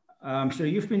 So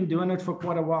you've been doing it for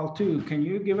quite a while too. Can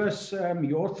you give us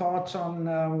your thoughts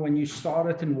on when you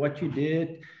started and what you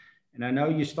did? And I know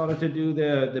you started to do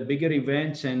the bigger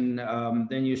events, and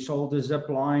then you sold the zip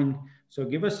line. So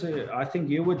give us, I think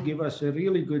you would give us a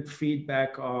really good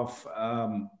feedback of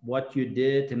what you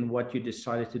did and what you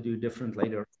decided to do different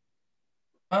later.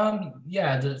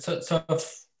 Yeah, so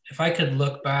if I could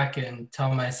look back and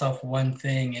tell myself one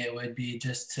thing, it would be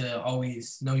just to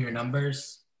always know your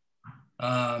numbers.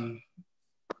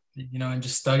 You know, and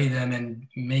just study them and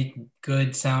make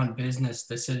good, sound business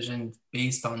decisions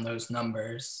based on those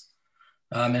numbers.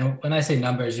 And when I say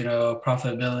numbers, you know,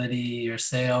 profitability, your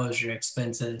sales, your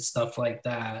expenses, stuff like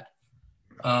that.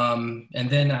 And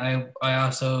then I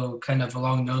also kind of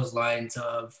along those lines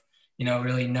of, you know,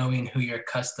 really knowing who your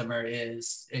customer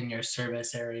is in your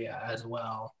service area as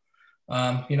well.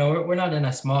 You know, we're not in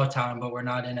a small town, but we're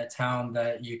not in a town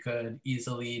that you could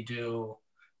easily do,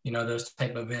 you know, those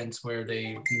type of events where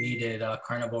they needed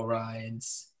carnival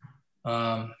rides.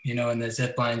 You know, in the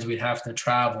zip lines, we'd have to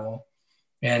travel.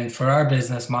 And for our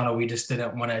business model, we just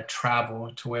didn't want to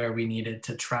travel to where we needed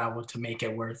to travel to make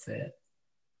it worth it.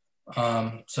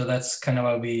 So that's kind of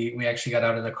why we actually got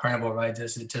out of the carnival rides,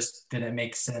 is it just didn't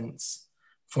make sense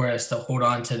for us to hold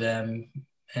on to them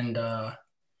and,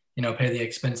 you know, pay the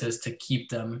expenses to keep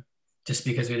them just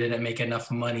because we didn't make enough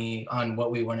money on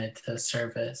what we wanted to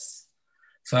service.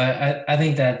 So I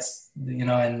think that's, you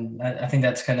know, and I think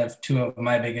that's kind of two of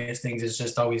my biggest things is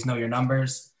just always know your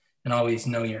numbers and always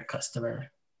know your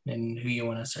customer and who you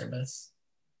want to service.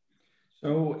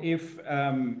 So if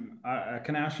I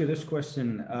can ask you this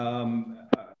question,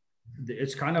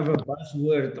 it's kind of a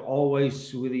buzzword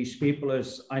always with these people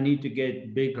is I need to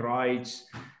get big rides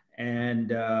and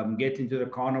get into the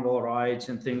carnival rides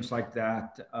and things like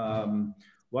that.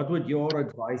 What would your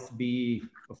advice be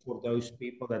for those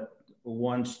people that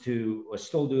wants to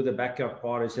still do the backyard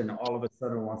parties and all of a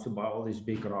sudden wants to buy all these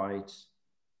big rides?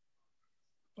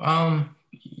 I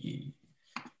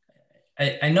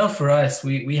know for us,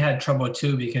 we had trouble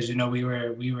too, because, you know, we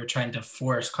were trying to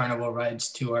force carnival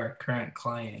rides to our current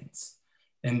clients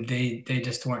and they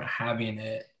just weren't having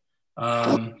it.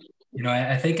 You know,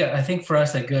 I think for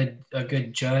us, a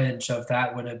good judge of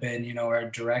that would have been, you know, our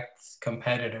direct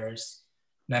competitors.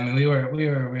 I mean, we were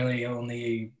really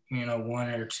only, you know, one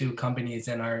or two companies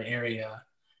in our area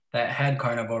that had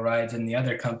carnival rides, and the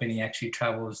other company actually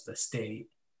travels the state.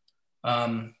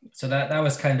 So that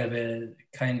was kind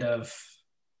of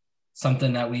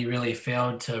something that we really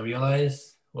failed to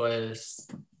realize was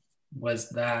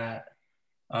that.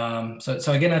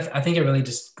 So again, I think it really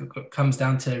just comes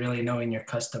down to really knowing your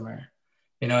customer.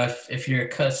 You know, if your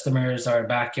customers are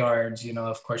backyards, you know,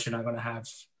 of course you're not going to have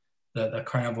the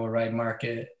carnival ride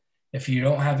market. If you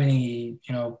don't have any,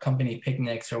 you know, company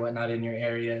picnics or whatnot in your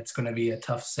area, it's going to be a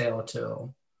tough sale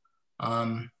too.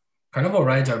 Carnival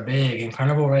rides are big and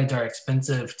carnival rides are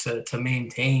expensive to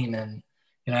maintain. And,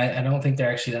 you know, I don't think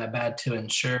they're actually that bad to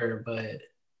insure, but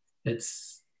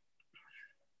it's,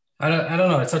 I don't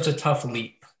know. It's such a tough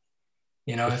leap.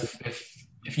 You know,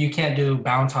 if you can't do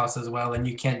bounce house as well and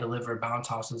you can't deliver bounce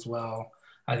house as well,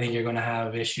 I think you're going to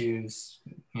have issues,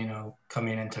 you know,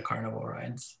 coming into carnival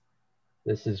rides.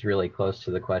 This is really close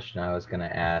to the question I was going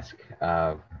to ask.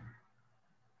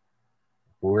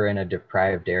 We're in a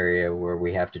deprived area where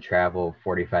we have to travel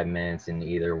 45 minutes in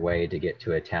either way to get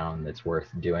to a town that's worth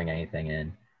doing anything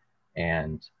in.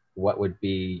 And what would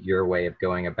be your way of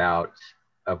going about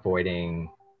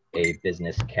avoiding a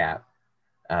business cap?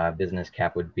 Business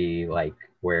cap would be like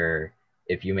where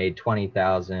if you made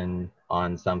 20,000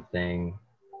 on something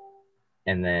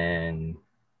and then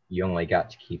you only got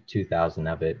to keep 2,000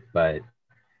 of it, but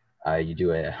you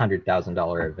do a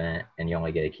 $100,000 event and you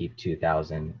only get to keep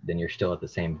 2,000, then you're still at the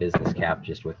same business cap,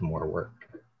 just with more work.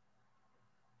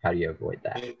 How do you avoid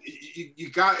that?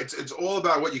 It's all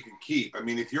about what you can keep. I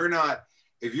mean, if you're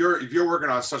working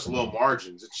on such low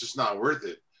margins, it's just not worth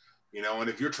it, you know. And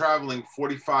if you're traveling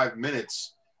 45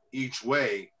 minutes each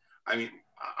way, I mean,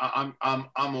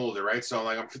 I'm older, right? So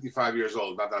like I'm 55 years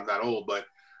old. Not that I'm that old, but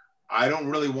I don't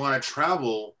really want to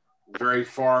travel very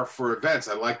far for events.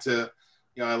 I like to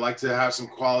have some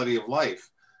quality of life.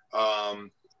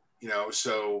 You know,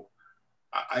 so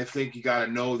I think you got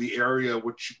to know the area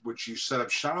which you set up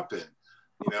shop in,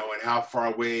 you know, and how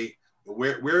far away,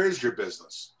 where is your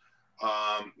business?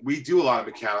 We do a lot of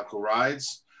mechanical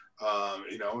rides.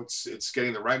 You know, it's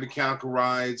getting the right mechanical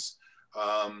rides.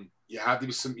 You have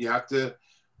to,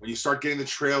 when you start getting the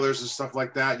trailers and stuff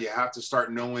like that, you have to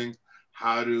start knowing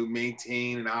how to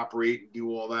maintain and operate and do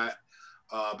all that.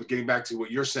 But getting back to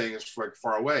what you're saying is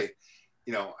far away,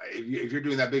 you know, if you're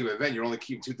doing that big of an event, you're only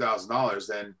keeping $2,000,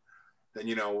 then, then,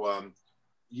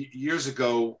 years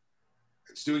ago,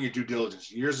 it's doing your due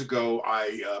diligence. Years ago,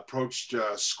 I approached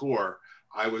Score.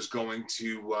 I was going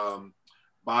to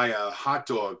buy a hot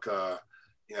dog,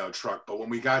 truck. But when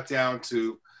we got down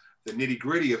to the nitty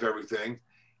gritty of everything,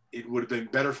 it would have been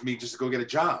better for me just to go get a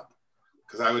job,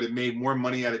 because I would have made more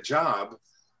money at a job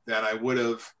than I would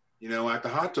have, at the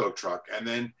hot dog truck. And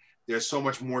then there's so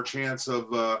much more chance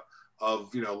of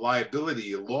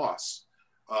liability or loss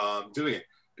doing it.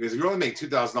 Because if you only make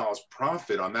 $2,000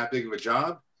 profit on that big of a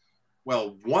job,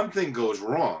 well, one thing goes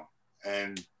wrong,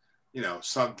 and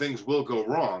some things will go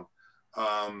wrong.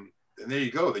 And there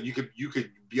you go. Then you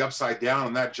could be upside down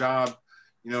on that job,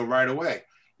 right away.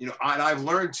 And I've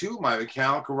learned too, my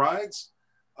mechanical rides,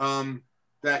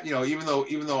 that even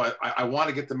though I want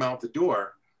to get them out the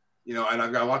door, and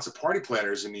I've got lots of party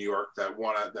planners in New York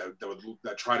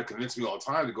that try to convince me all the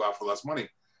time to go out for less money,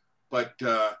 but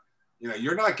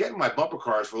you're not getting my bumper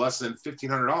cars for less than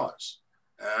 $1,500.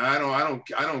 And I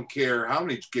don't care how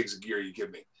many gigs of gear you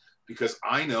give me, because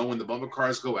I know when the bumper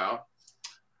cars go out,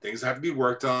 things have to be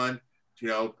worked on.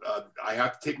 I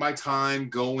have to take my time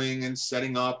going and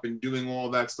setting up and doing all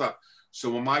that stuff.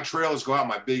 So when my trailers go out,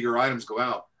 my bigger items go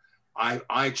out,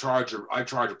 I charge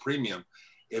a premium.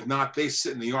 If not, they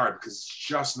sit in the yard, because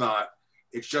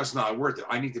it's just not worth it.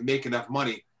 I need to make enough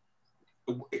money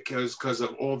because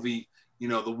of all the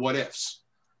the what ifs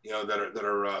that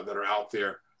are out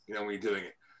there when you're doing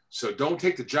it. So don't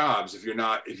take the jobs if you're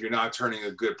not turning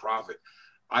a good profit.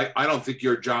 I don't think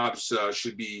your jobs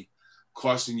should be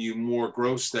costing you more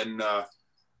gross than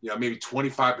maybe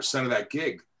 25% of that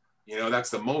gig. That's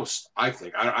the most, I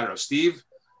think. I don't know, Steve,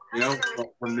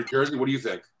 from New Jersey, what do you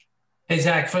think? Hey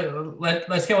Zach,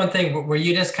 let's get one thing. Were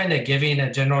you just kind of giving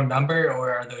a general number,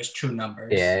 or are those true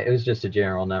numbers? Yeah, it was just a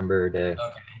general number to. Okay.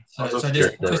 So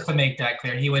just to make that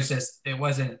clear, it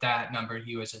wasn't that number.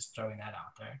 He was just throwing that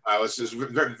out there. It's just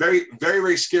very, very, very,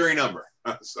 very scary number.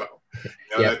 So,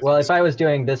 yeah. Well, if I was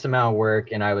doing this amount of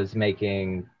work and I was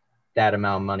making that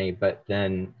amount of money, but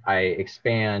then I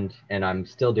expand and I'm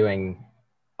still doing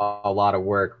a lot of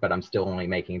work, but I'm still only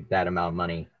making that amount of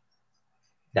money.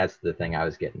 That's the thing I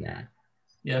was getting at.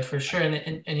 Yeah, for sure.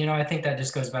 And I think that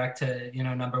just goes back to,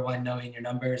 number one, knowing your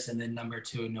numbers, and then number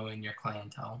two, knowing your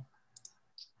clientele.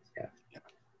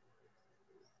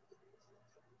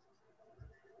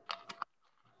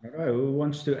 All right, who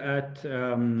wants to add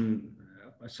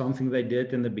something they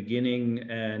did in the beginning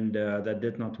and that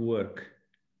did not work?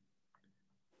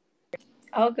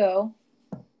 I'll go.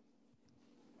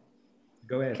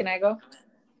 Go ahead. Can I go?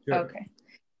 Sure. Okay.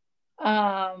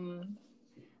 I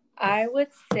would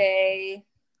say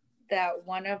that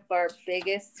one of our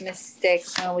biggest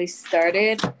mistakes when we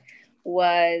started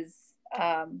was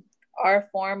our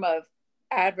form of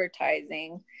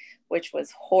advertising, which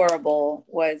was horrible,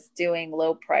 was doing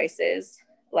low prices,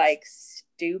 like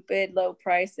stupid low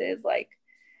prices, like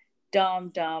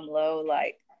dumb low,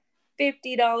 like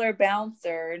 $50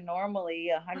 bouncer, normally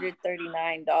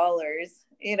 $139,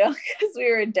 because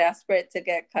we were desperate to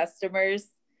get customers.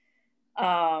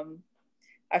 I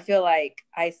feel like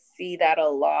I see that a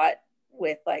lot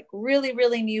with like really,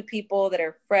 really new people that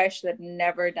are fresh, that have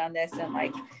never done this, and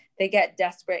like they get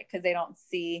desperate because they don't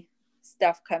see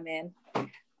stuff come in.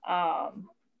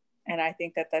 And I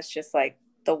think that that's just like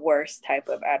the worst type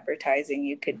of advertising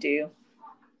you could do.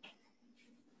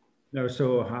 No,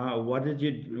 so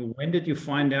when did you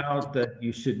find out that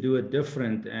you should do it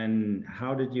different, and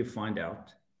how did you find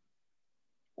out?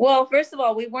 Well, first of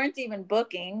all, we weren't even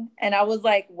booking. And I was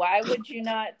like, why would you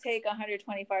not take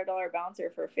 $125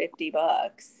 bouncer for $50?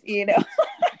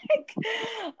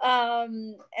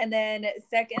 And then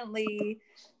secondly,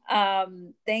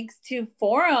 thanks to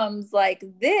forums like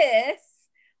this,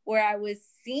 where I was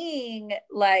seeing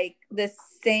like the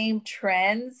same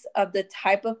trends of the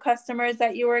type of customers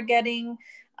that you were getting,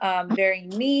 very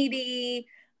needy.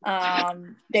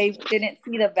 They didn't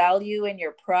see the value in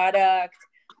your product.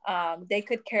 They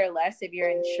could care less if you're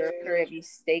insured or if you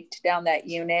staked down that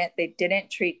unit. They didn't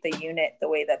treat the unit the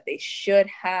way that they should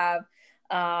have.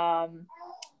 I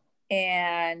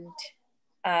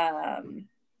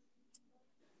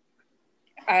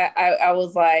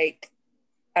was like,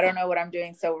 I don't know what I'm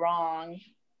doing so wrong.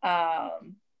 I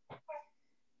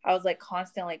was like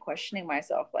constantly questioning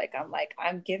myself. Like,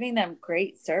 I'm giving them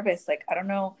great service. Like, I don't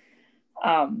know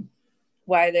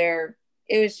why it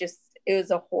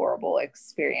was a horrible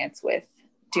experience with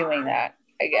doing that,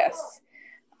 I guess.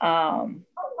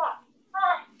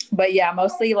 But yeah,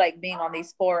 mostly like being on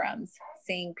these forums,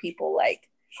 seeing people like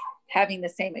having the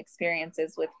same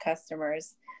experiences with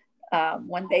customers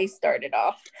when they started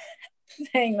off,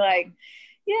 saying like,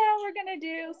 yeah, we're gonna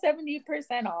do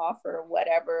 70% off or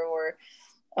whatever, or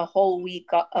a whole week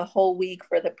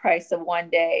for the price of one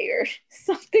day or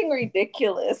something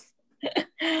ridiculous.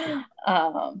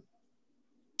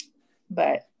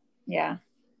 But yeah.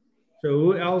 So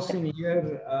who else in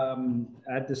here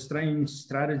had the strange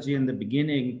strategy in the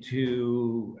beginning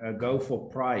to go for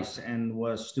price and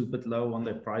was stupid low on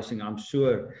their pricing? I'm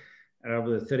sure out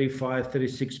of the 35,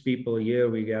 36 people a year,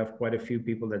 we have quite a few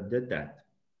people that did that.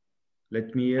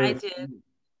 Let me hear. I did.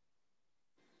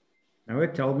 Now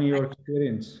tell me your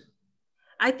experience.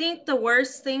 I think the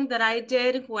worst thing that I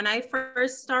did when I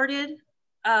first started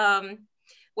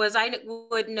was I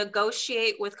would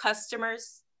negotiate with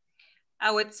customers. I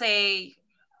would say,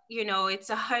 you know, it's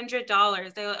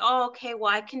 $100. They're like, oh, okay,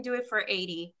 well, I can do it for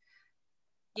 80,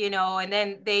 you know, and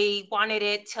then they wanted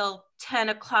it till 10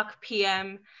 o'clock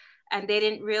p.m. and they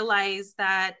didn't realize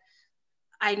that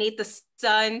I need the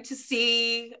sun to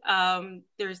see.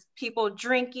 There's people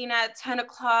drinking at 10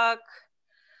 o'clock.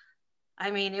 I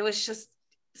mean, it was just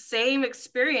same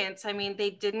experience. I mean,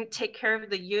 they didn't take care of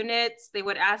the units. They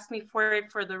would ask me for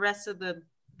it for the rest of the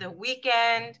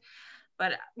weekend.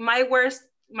 But my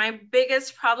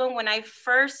biggest problem when I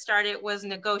first started was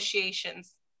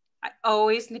negotiations. I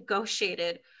always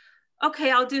negotiated. Okay,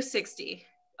 I'll do 60.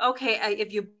 Okay,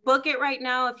 if you book it right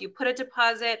now, if you put a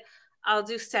deposit, I'll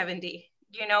do 70,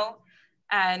 you know?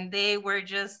 And they were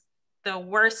just the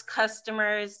worst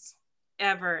customers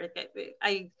ever.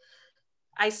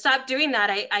 I stopped doing that.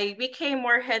 I became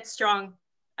more headstrong.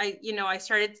 I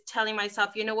started telling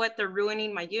myself, you know what, they're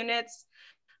ruining my units.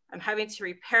 I'm having to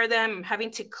repair them. I'm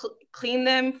having to clean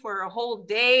them for a whole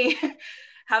day,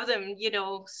 have them, you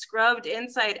know, scrubbed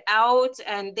inside out.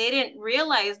 And they didn't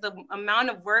realize the amount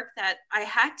of work that I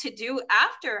had to do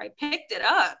after I picked it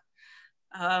up.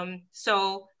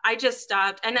 So I just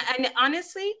stopped. And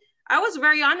honestly, I was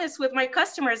very honest with my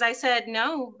customers. I said,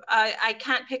 no, I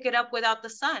can't pick it up without the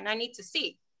sun. I need to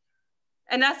see.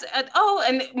 And that's,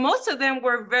 and most of them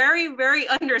were very, very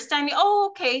understanding. Oh,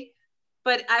 okay.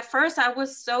 But at first I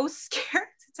was so scared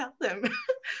to tell them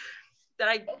that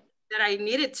I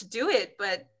needed to do it.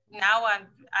 But now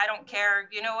I don't care.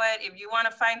 You know what? If you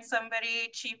want to find somebody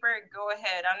cheaper, go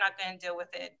ahead. I'm not going to deal with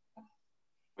it.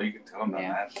 Well, you can tell them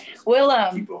that.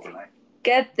 Willem,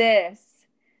 get this.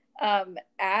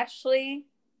 Ashley,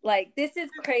 like, this is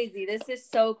crazy. This is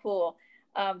so cool.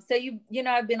 So you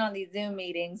know, I've been on these Zoom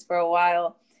meetings for a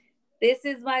while. This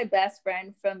is my best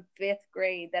friend from 5th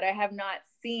grade that I have not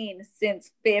seen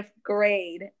since 5th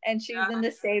grade. And she's in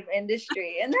the same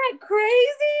industry. Isn't that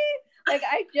crazy? Like,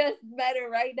 I just met her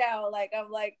right now. Like, I'm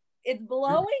like, it's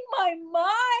blowing my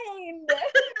mind. I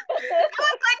was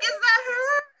like, is that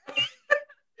her?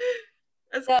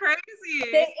 That's so crazy.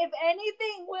 If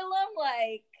anything, Willem,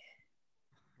 like,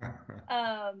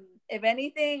 if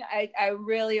anything, I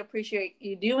really appreciate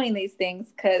you doing these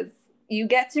things, because you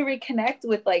get to reconnect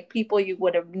with like people you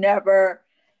would have never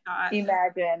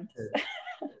imagined.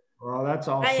 Well, that's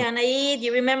awesome. Hi, Anaid.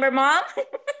 You remember Mom?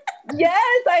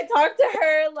 Yes, I talked to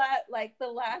her like the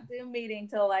last Zoom meeting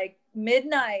till like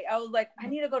midnight. I was like, I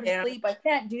need to go to sleep. I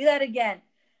can't do that again.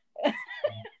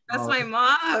 That's my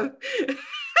mom.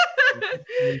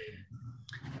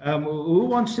 Who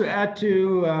wants to add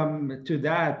to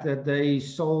that they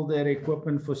sold their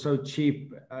equipment for so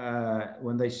cheap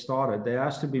when they started? There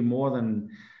has to be more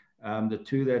than the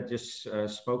two that just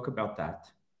spoke about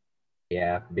that.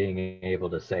 Yeah, being able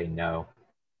to say no.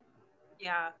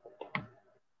 Yeah.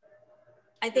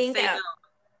 I think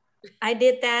I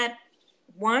did that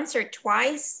once or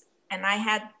twice, and I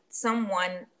had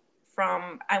someone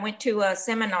I went to a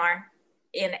seminar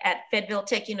at Fayetteville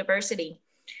Tech University,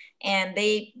 and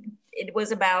it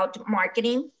was about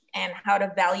marketing and how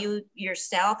to value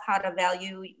yourself, how to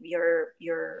value your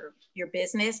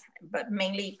business, but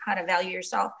mainly how to value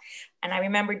yourself. And I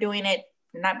remember doing it,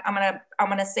 and I'm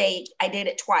gonna say I did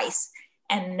it twice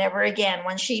and never again.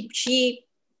 When she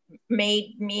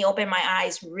made me open my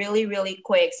eyes really, really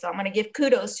quick. So I'm gonna give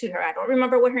kudos to her. I don't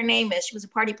remember what her name is. She was a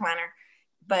party planner,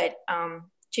 but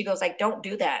she goes like, don't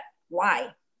do that. Why?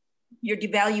 You're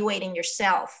devaluating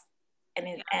yourself.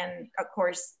 And of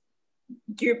course,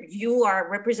 you are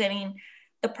representing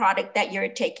the product that you're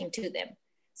taking to them.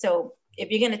 So if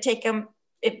you're going to take them,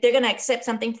 if they're going to accept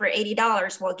something for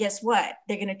 $80, well, guess what?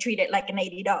 They're going to treat it like an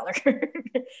 $80.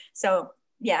 So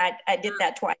yeah, I did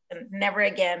that twice and never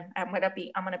again. I'm going to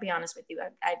be honest with you.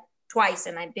 I twice,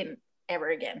 and I didn't ever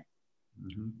again.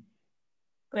 Mm-hmm.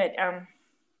 But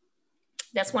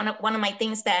that's one of my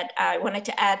things that I wanted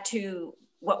to add to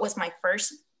what was my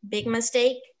first big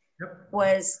mistake. Yep.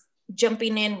 Was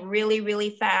jumping in really, really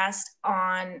fast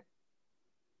on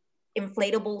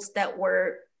inflatables that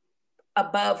were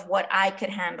above what I could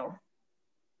handle.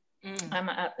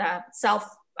 I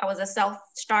was a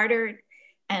self-starter,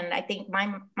 and I think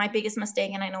my biggest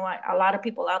mistake, and I know a lot of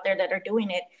people out there that are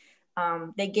doing it,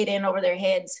 they get in over their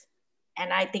heads,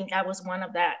 and I think I was one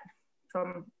of that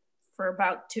for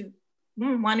about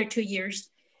 1 or 2 years.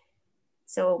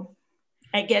 So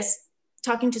I guess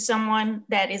talking to someone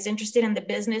that is interested in the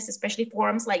business, especially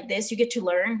forums like this, you get to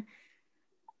learn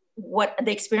what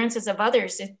the experiences of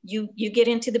others. If you get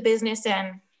into the business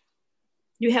and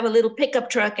you have a little pickup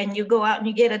truck and you go out and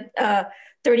you get a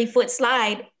 30-foot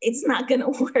slide, it's not gonna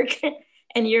work.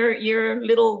 And your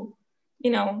little,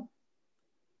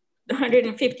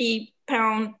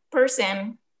 150-pound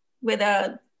person with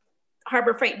a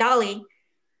Harbor Freight dolly,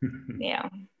 yeah.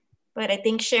 But I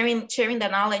think sharing the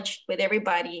knowledge with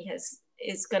everybody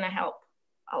is gonna help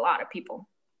a lot of people.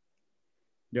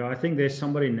 Yeah, I think there's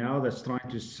somebody now that's trying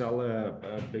to sell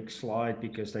a big slide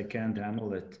because they can't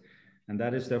handle it. And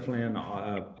that is definitely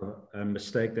a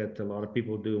mistake that a lot of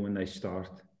people do when they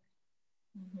start.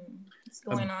 It's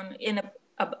going on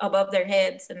above their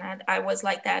heads. And I was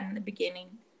like that in the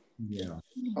beginning. Yeah.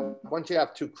 Once you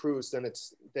have 2 crews,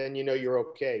 then you know you're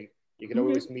okay. You can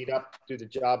always meet up, do the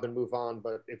job, and move on.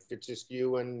 But if it's just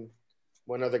you and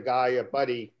one other guy, a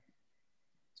buddy,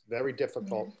 it's very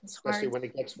difficult, especially when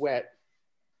it gets wet.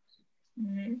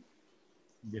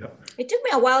 Yeah. It took me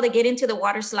a while to get into the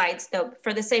water slides, though,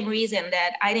 for the same reason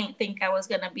that I didn't think I was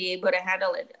going to be able to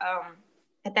handle it.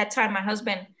 At that time, my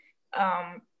husband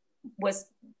was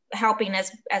helping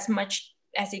as much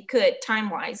as he could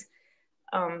time-wise,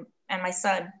 and my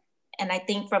son. And I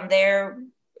think from there,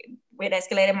 it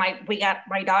escalated. We got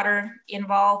my daughter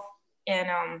involved,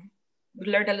 and we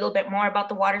learned a little bit more about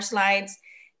the water slides.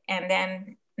 And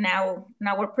then now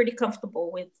we're pretty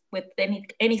comfortable with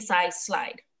any size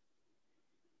slide.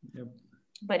 Yep.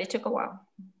 But it took a while.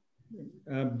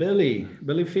 Billy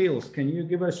Fields, can you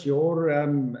give us your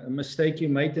mistake you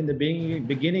made in the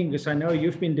beginning? Because I know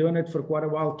you've been doing it for quite a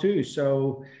while too,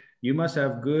 so you must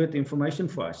have good information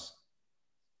for us.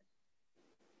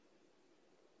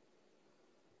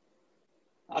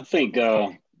 I think,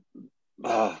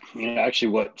 actually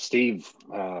what Steve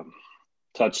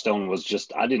touched on was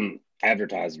just, I didn't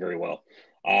advertise very well.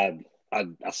 I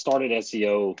started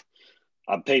SEO.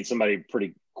 I paid somebody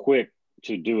pretty quick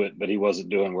to do it, but he wasn't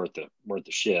doing worth the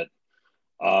shit.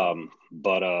 I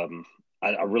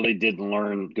really didn't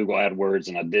learn Google AdWords,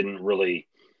 and I didn't really,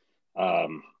 I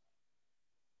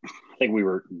think we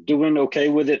were doing okay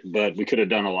with it, but we could have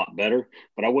done a lot better.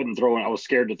 But I was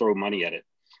scared to throw money at it.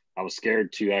 I was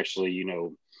scared to actually,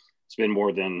 spend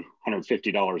more than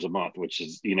 $150 a month, which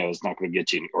is, it's not going to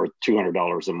get you, or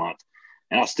 $200 a month.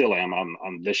 And I still am.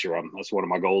 I'm this year. That's one of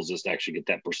my goals, is to actually get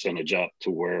that percentage up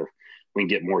to where we can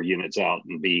get more units out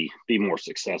and be more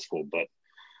successful. But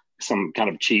some kind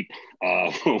of cheap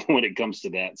when it comes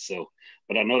to that. So,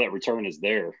 but I know that return is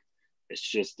there. It's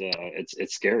just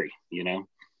it's scary,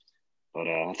 But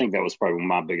I think that was probably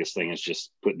my biggest thing, is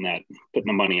just putting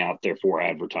the money out there for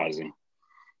advertising.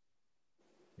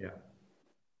 Yeah.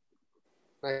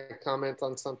 I comment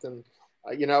on something.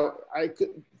 I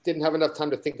didn't have enough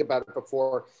time to think about it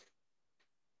before.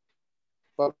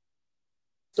 But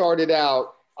started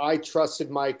out, I trusted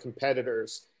my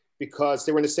competitors because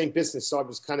they were in the same business. So I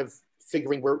was kind of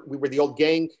figuring we were the old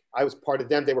gang. I was part of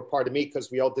them. They were part of me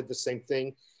because we all did the same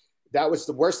thing. That was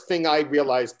the worst thing I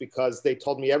realized, because they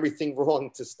told me everything wrong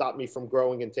to stop me from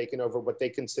growing and taking over what they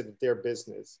considered their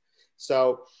business.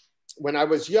 So when I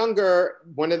was younger,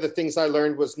 one of the things I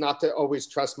learned was not to always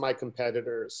trust my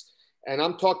competitors. And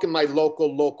I'm talking my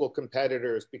local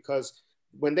competitors, because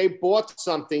when they bought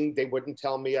something, they wouldn't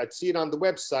tell me. I'd see it on the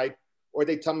website, or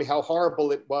they'd tell me how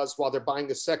horrible it was while they're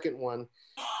buying a second one.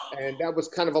 And that was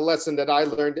kind of a lesson that I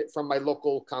learned from my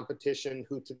local competition,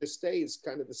 who to this day is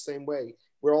kind of the same way.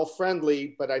 We're all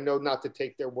friendly, but I know not to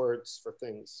take their words for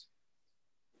things.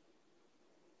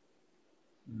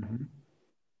 Mm-hmm.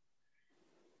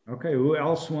 Okay, who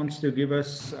else wants to give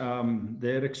us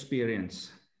their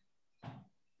experience?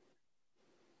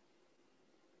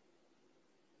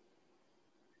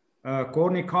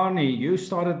 Courtney Carney, you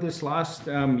started this last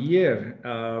year.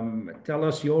 Tell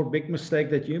us your big mistake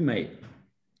that you made.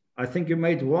 I think you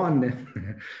made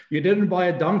one. You didn't buy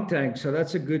a dunk tank, so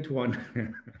that's a good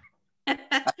one.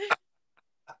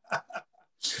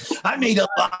 I made a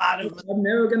lot of. I'm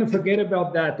never going to forget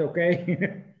about that,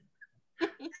 okay?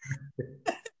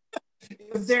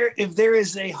 If there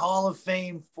is a Hall of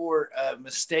Fame for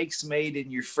mistakes made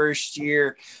in your first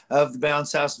year of the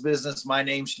Bounce House business, my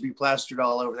name should be plastered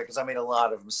all over there, because I made a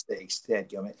lot of mistakes.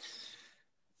 Dadgummit.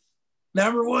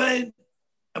 Number one,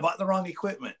 I bought the wrong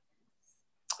equipment.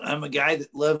 I'm a guy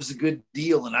that loves a good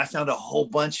deal, and I found a whole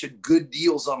bunch of good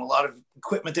deals on a lot of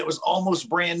equipment that was almost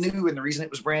brand new. And the reason it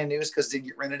was brand new is because it didn't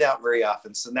get rented out very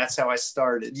often. So that's how I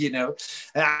started, you know.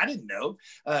 And I didn't know.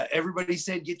 Everybody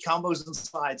said get combos and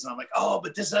slides, and I'm like, oh,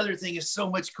 but this other thing is so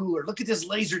much cooler. Look at this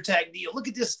laser tag deal. Look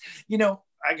at this. You know,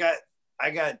 I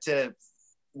got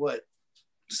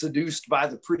seduced by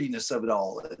the prettiness of it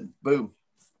all, and boom.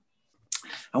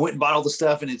 I went and bought all the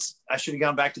stuff, and I should have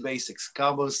gone back to basics.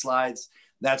 Combos, slides,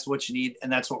 that's what you need,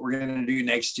 and that's what we're going to do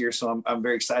next year. So I'm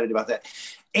very excited about that.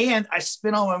 And I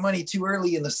spent all my money too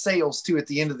early in the sales too at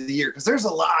the end of the year, because there's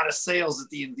a lot of sales at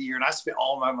the end of the year, and I spent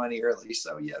all my money early.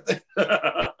 So yeah.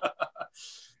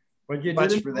 But you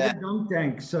didn't for that dunk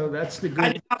tank, so that's the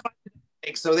good.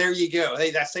 So there you go. Hey,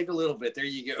 that saved a little bit. There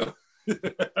you go.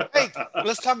 Hey,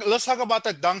 let's talk about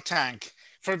the dunk tank.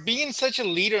 For being such a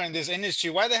leader in this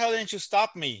industry, why the hell didn't you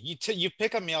stop me? You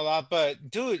pick on me a lot, but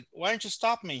dude, why didn't you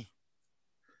stop me?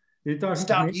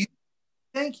 Stop you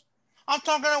think? I'm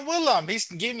talking to Willem. He's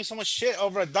giving me so much shit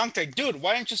over a dunk tank. Dude,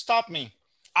 why didn't you stop me?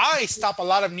 I stop a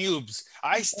lot of noobs.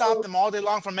 I stop them all day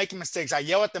long from making mistakes. I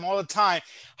yell at them all the time.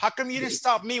 How come you didn't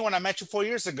stop me when I met you 4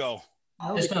 years ago?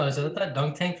 Ishmael, is that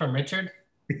dunk tank from Richard?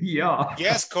 Yeah.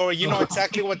 Yes, Corey, you know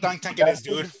exactly what dunk tank it is,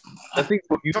 dude. I think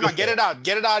Come on, get it out.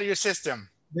 Get it out of your system.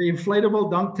 The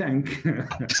inflatable dunk tank.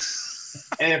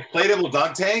 An inflatable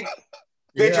dunk tank?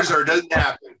 Pictures or it doesn't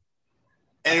happen.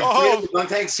 An inflatable dunk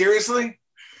tank, seriously?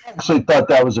 I actually thought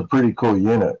that was a pretty cool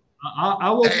unit. I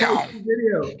will post the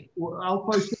video. I'll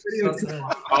post the video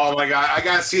tomorrow. Oh my God, I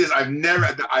gotta see this. I've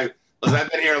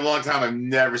been here a long time. I've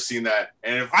never seen that.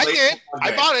 And I did.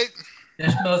 I bought it.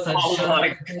 Oh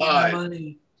my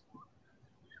God.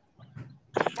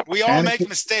 We all make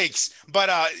mistakes, but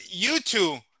you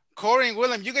two, Corey and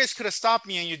Willem, you guys could have stopped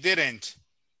me and you didn't.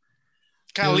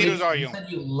 What kind of leaders are you? You said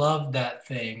you loved that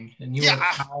thing and you were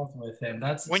pals with him.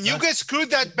 When you get screwed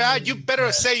that bad, you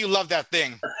better say you love that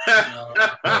thing.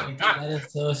 That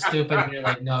is so stupid. And you're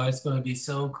like, no, it's going to be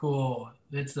so cool.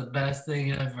 It's the best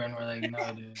thing ever. And we're like,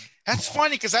 no, dude. That's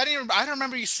funny because I don't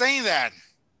remember you saying that.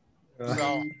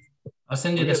 So I'll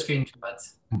send you the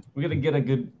screenshots. We're gonna get a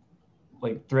good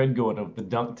thread going of the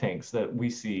dunk tanks that we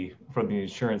see from the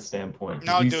insurance standpoint.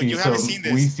 No, dude, you haven't seen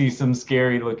this. We see some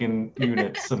scary looking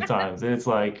units sometimes. And it's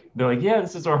like, they're like, yeah,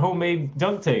 this is our homemade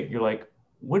dunk tank. You're like,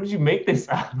 what did you make this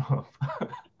out of?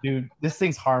 Dude, this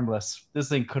thing's harmless. This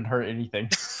thing couldn't hurt anything.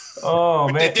 Oh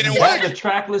man, it didn't work. The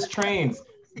trackless trains.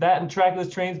 That and trackless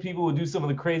trains, people would do some of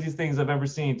the craziest things I've ever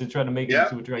seen to try to make it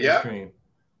into a trackless train.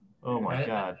 Oh my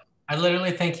God. I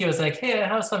literally think he was like, hey, I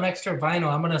have some extra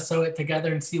vinyl. I'm going to sew it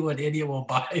together and see what idiot will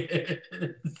buy it.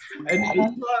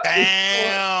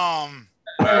 Damn.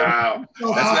 Wow.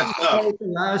 That's the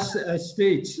last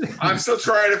stage. I'm still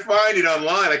trying to find it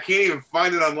online. I can't even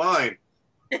find it online.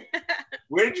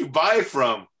 Where did you buy it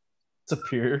from?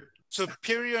 Superior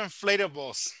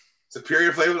Inflatables.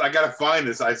 Superior Inflatables? I got to find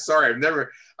this. I'm sorry.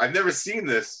 I've never seen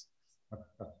this.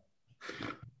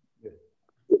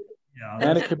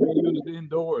 And it could be used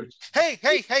indoors. Hey.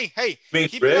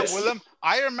 Keep it up, Willem.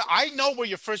 I know where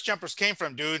your first jumpers came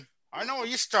from, dude. I know where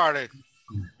you started.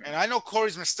 And I know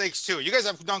Corey's mistakes too. You guys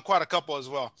have done quite a couple as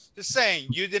well. Just saying,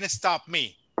 you didn't stop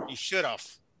me. You should have.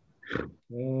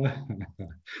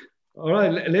 All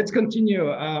right, let's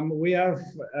continue. We have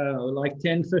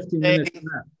 10, 15 minutes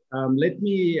left. Let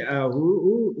me,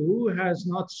 who has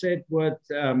not said what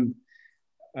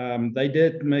they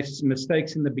did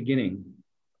mistakes in the beginning?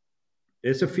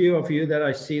 There's a few of you that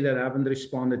I see that haven't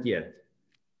responded yet.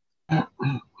 So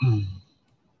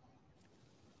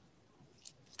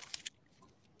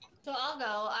I'll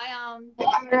go. I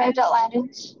arrived at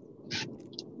Landon's.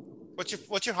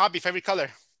 What's your hobby? Favorite color?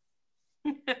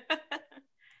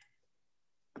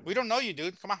 We don't know you,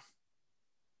 dude. Come on.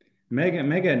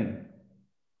 Megan,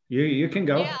 you can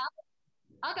go. Yeah,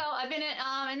 I'll go. I've been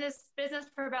in this business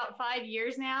for about 5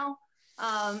 years now.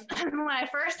 When I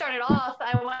first started off,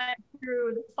 I went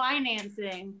through the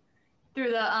financing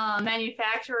through the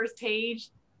manufacturer's page.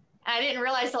 I didn't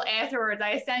realize till afterwards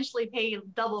I essentially paid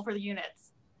double for the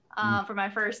units for my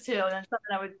first two, and that's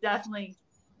something I would definitely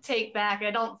take back.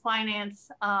 I don't finance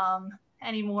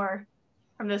anymore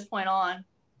from this point on.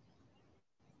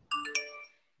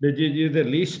 Did you do the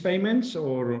lease payments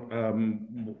or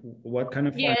what kind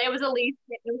of? Yeah, it was a lease.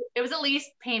 It was a lease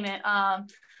payment.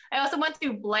 I also went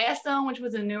through Blastone, which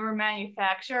was a newer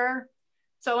manufacturer.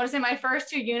 So I want to say my first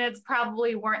two units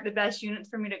probably weren't the best units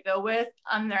for me to go with.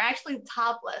 They're actually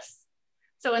topless.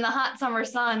 So in the hot summer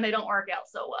sun, they don't work out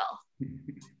so well.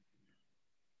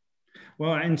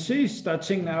 Well, and she's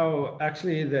touching now,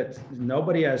 actually, that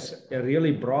nobody has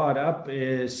really brought up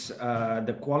is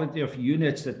the quality of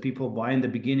units that people buy in the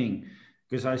beginning.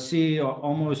 Because I see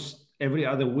almost every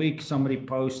other week somebody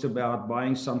posts about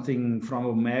buying something from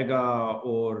Omega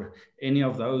or any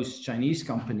of those Chinese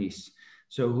companies.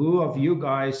 So who of you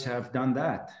guys have done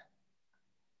that?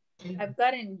 I've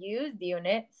gotten used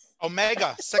units.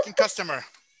 Omega, second customer.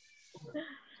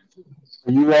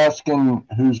 Are you asking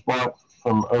who's bought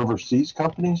from overseas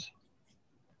companies?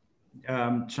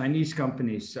 Chinese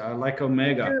companies like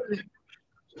Omega.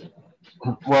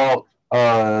 Well,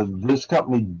 this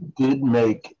company did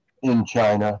make in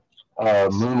China.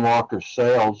 Moonwalker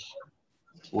Sales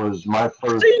was my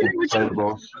first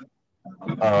inflatables.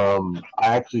 I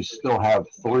actually still have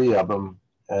 3 of them,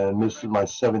 and this is my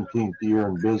 17th year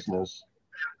in business.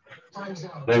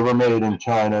 They were made in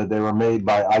China. They were made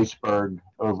by Iceberg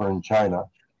over in China.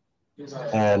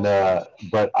 And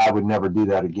but I would never do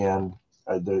that again.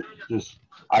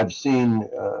 I've seen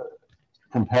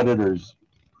competitors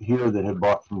here that have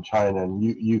bought from China, and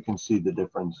you can see the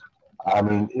difference. I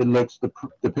mean, it looks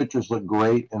the pictures look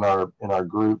great in our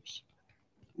groups.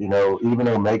 You know, even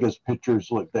Omega's pictures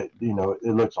look it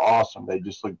looks awesome. They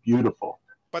just look beautiful.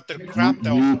 But the crap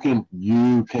though.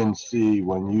 You can see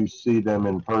when you see them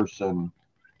in person,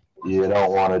 you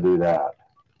don't want to do that.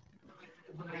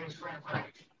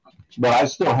 But I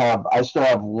still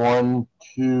have 1,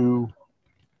 2,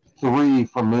 3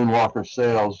 from Moonwalker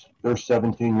Sales. They're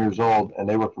 17 years old, and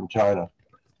they were from China.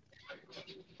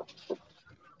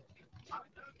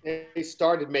 They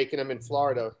started making them in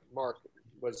Florida. Mark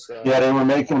was. Yeah, they were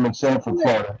making them in Sanford,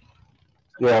 Florida.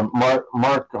 Yeah, Mark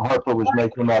Harper was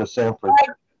making them out of Sanford.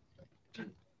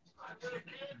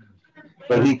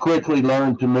 But he quickly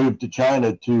learned to move to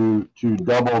China to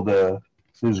double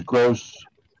his gross.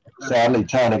 Sadly,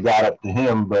 China got up to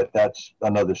him, but that's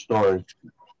another story.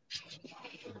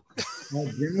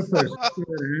 Jennifer,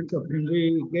 can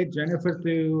we get Jennifer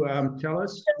to tell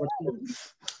us what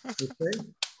to say?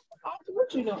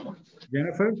 What you doing?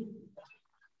 Jennifer?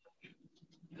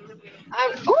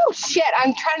 Oh, shit.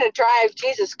 I'm trying to drive.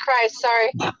 Jesus Christ.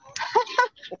 Sorry. I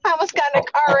almost got in a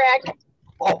car wreck.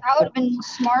 That would have been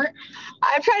smart.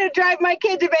 I'm trying to drive my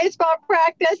kid to baseball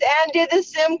practice and do the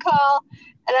Zoom call,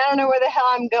 and I don't know where the hell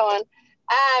I'm going.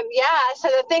 Yeah, so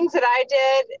the things that I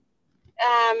did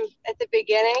at the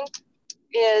beginning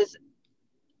is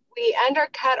we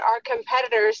undercut our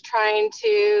competitors trying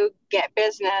to get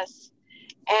business.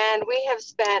 And we have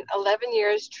spent 11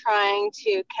 years trying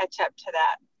to catch up to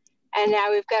that. And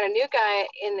now we've got a new guy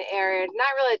in the area,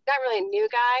 not really a new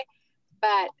guy,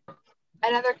 but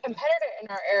another competitor in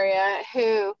our area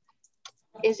who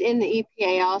is in the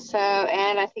EPA also,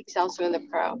 and I think he's also in the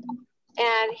pro.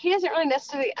 And he doesn't really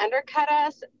necessarily undercut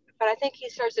us, but I think he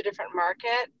serves a different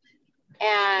market.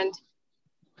 And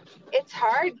it's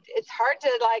hard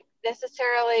to like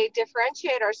necessarily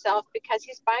differentiate ourselves because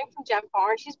he's buying from Gem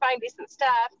Farms, he's buying decent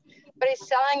stuff, but he's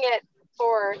selling it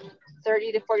for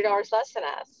 $30 to $40 less than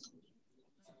us.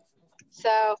 So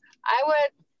I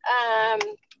would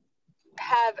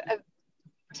have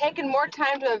taken more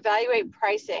time to evaluate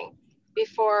pricing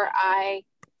before I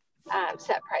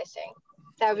set pricing.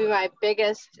 That would be my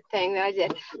biggest thing that I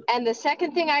did. And the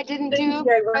second thing I didn't do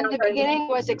from the beginning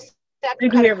was accept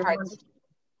credit cards.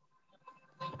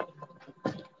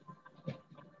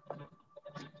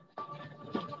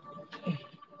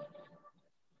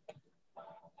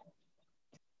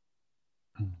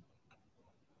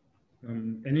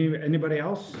 Anybody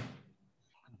else?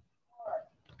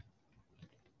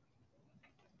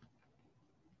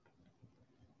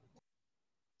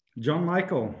 John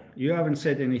Michael, you haven't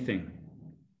said anything.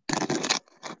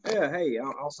 Yeah, hey,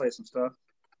 I'll say some stuff.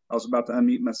 I was about to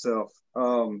unmute myself.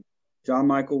 John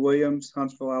Michael Williams,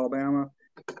 Huntsville, Alabama.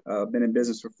 Been in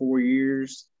business for 4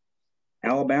 years.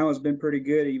 Alabama's been pretty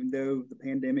good, even though the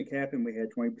pandemic happened. We had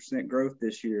 20% growth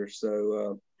this year.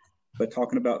 So, but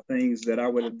talking about things that I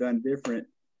would have done different,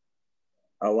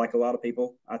 like a lot of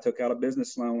people, I took out a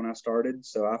business loan when I started.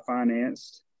 So I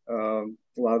financed a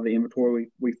lot of the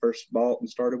inventory we first bought and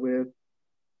started with.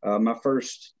 My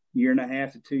first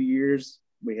 1.5 to 2 years,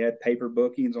 we had paper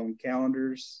bookings on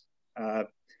calendars.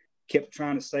 Kept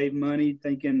trying to save money,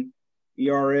 thinking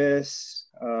ERS,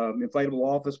 inflatable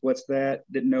office, what's that?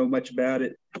 Didn't know much about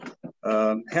it.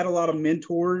 Had a lot of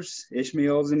mentors.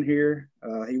 Ishmael's in here.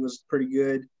 He was pretty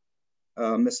good.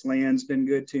 Miss Land's been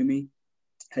good to me.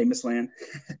 Hey, Miss Land.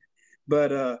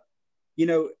 But, you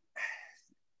know,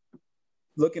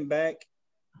 looking back,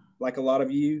 like a lot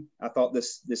of you, I thought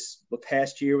this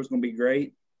past year was going to be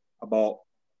great. I bought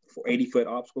 80-foot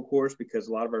obstacle course because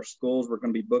a lot of our schools were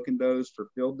going to be booking those for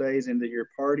field days, end of year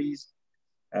parties.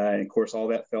 And of course, all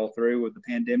that fell through with the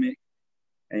pandemic.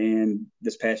 And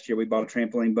this past year, we bought a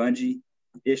trampoline bungee.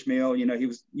 Ishmael, you know,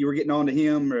 you were getting on to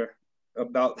him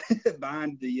about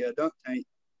buying the dunk tank.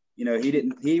 You know,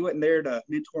 he wasn't there to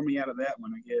mentor me out of that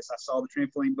one, I guess. I saw the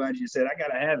trampoline bungee and said, I got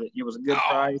to have it. It was a good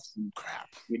price. And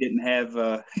we didn't have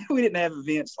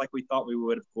events like we thought we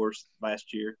would, of course,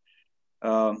 last year.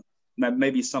 That may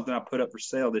be something I put up for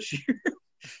sale this year.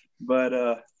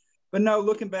 But no,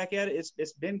 looking back at it,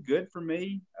 it's been good for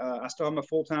me. I still have my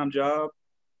full-time job.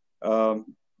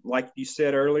 Like you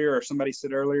said earlier, or somebody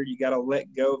said earlier, you got to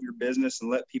let go of your business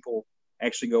and let people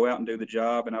actually go out and do the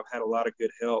job. And I've had a lot of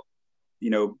good help. You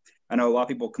know, I know a lot of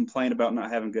people complain about not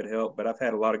having good help, but I've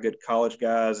had a lot of good college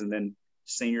guys and then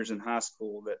seniors in high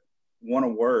school that want to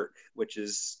work, which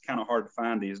is kind of hard to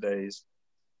find these days.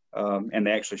 And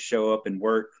they actually show up and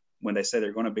work when they say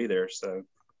they're going to be there. So,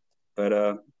 but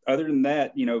other than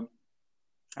that, you know,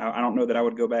 I don't know that I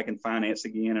would go back and finance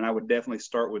again. And I would definitely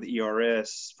start with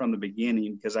ERS from the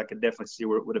beginning, because I could definitely see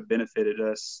where it would have benefited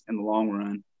us in the long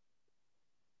run.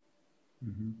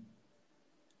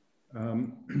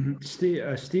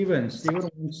 Stephen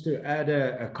wants to add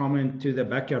a comment to the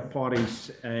backyard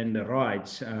parties and the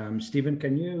rides. Stephen,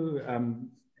 can you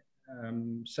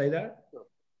say that?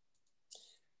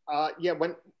 Yeah,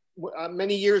 when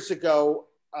many years ago,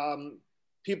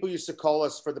 people used to call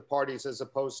us for the parties as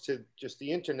opposed to just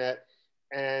the internet,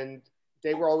 and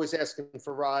they were always asking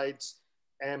for rides,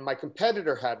 and my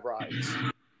competitor had rides.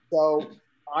 So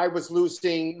I was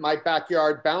losing my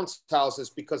backyard bounce houses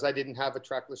because I didn't have a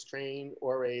trackless train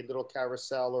or a little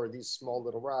carousel or these small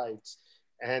little rides.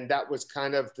 And that was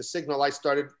kind of the signal. I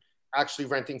started actually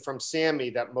renting from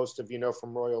Sammy, that most of you know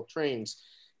from Royal Trains.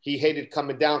 He hated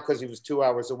coming down because he was 2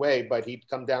 hours away, but he'd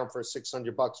come down for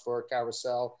 $600 for a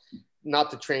carousel,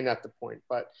 not the train at the point.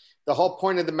 But the whole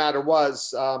point of the matter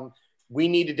was we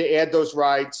needed to add those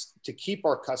rides to keep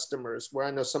our customers, where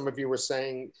I know some of you were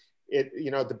saying,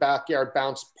 you know, the backyard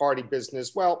bounce party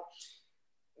business. Well,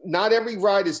 not every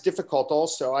ride is difficult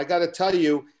also. I got to tell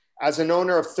you, as an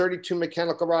owner of 32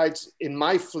 mechanical rides in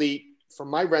my fleet for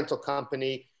my rental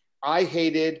company, I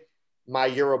hated my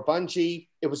Euro Bungee.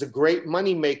 It was a great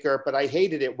money maker, but I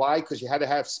hated it. Why? Because you had to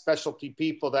have specialty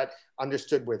people that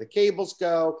understood where the cables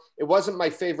go. It wasn't my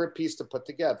favorite piece to put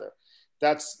together.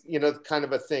 That's, you know, kind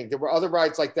of a thing. There were other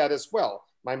rides like that as well.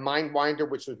 My Mindwinder,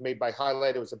 which was made by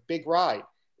Highlight, it was a big ride.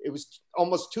 It was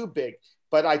almost too big,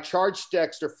 but I charged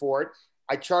extra for it.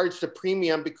 I charged a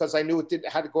premium because I knew it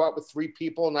had to go out with 3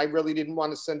 people and I really didn't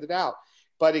want to send it out,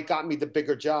 but it got me the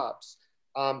bigger jobs.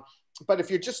 But if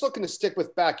you're just looking to stick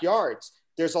with backyards,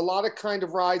 there's a lot of kind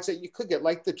of rides that you could get,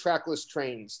 like the trackless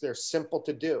trains. They're simple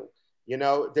to do. You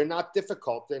know, they're not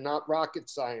difficult. They're not rocket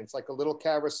science, like a little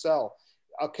carousel.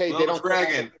 Okay, they don't.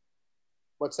 Dragon.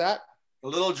 What's that? A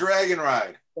little dragon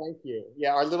ride. Thank you.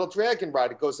 Yeah, our little dragon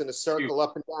ride. It goes in a circle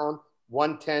up and down,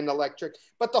 110 electric.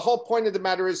 But the whole point of the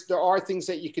matter is there are things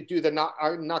that you could do that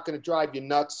are not going to drive you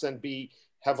nuts and be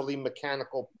heavily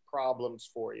mechanical problems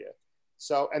for you.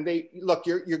 So, and look,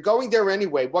 you're going there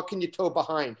anyway. What can you tow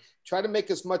behind? Try to make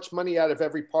as much money out of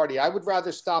every party. I would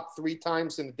rather stop 3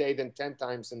 times in a day than 10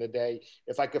 times in a day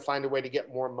if I could find a way to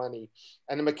get more money.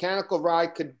 And a mechanical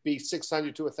ride could be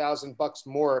 $600 to $1,000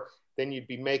 more than you'd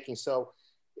be making. So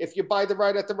if you buy the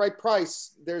ride at the right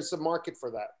price, there's a market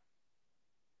for that.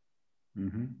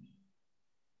 Mm-hmm.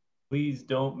 Please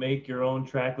don't make your own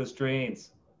trackless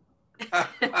trains.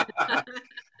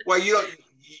 Well, you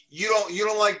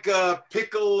don't like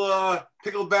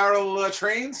pickle barrel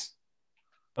trains?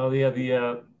 Oh yeah,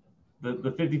 the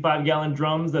 55-gallon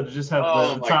drums that just have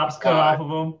the tops cut off of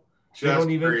them. They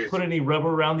don't even put any rubber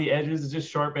around the edges. It's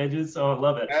just sharp edges. Oh, I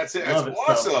love it. That's it. That's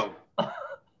awesome.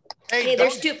 Hey,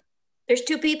 there's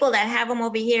two people that have them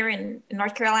over here in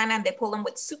North Carolina, and they pull them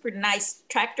with super nice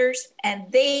tractors,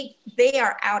 and they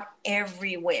are out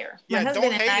everywhere. My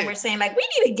husband and I were saying, like, we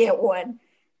need to get one.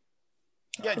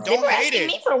 Yeah, they were asking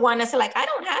me for one. I said, like, I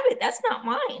don't have it. That's not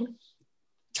mine.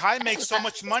 Ty makes so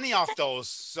much money off those,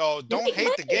 so don't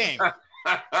hate the game.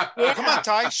 Come on,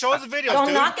 Ty, show us the videos.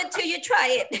 Don't knock it till you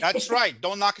try it. That's right.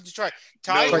 Don't knock it till you try it.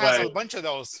 Ty has a bunch of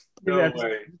those. No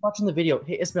way. Watching the video.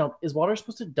 Hey, Ismail, is water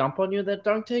supposed to dump on you in that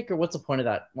dunk tank, or what's the point of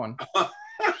that one?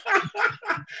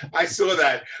 I saw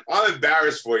that. I'm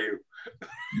embarrassed for you.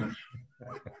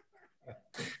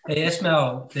 Hey,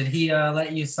 Ishmael, did he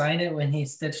let you sign it when he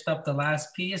stitched up the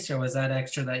last piece, or was that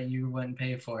extra that you wouldn't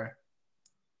pay for?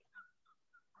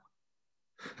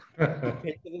 You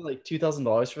paid like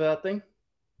 $2,000 for that thing?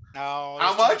 No.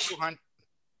 How much?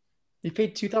 You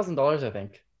paid $2,000, I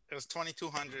think. It was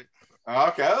 $2,200.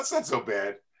 Okay, that's not so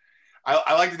bad.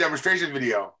 I like the demonstration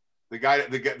video. The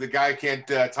guy can't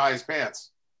tie his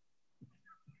pants.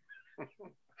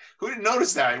 Who didn't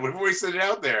notice that before we said it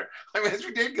out there? I mean, it's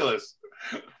ridiculous.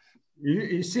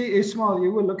 You see, Ismail,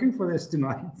 you were looking for this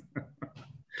tonight.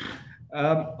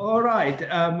 All right.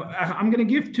 I'm going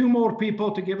to give 2 more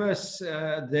people to give us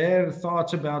their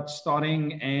thoughts about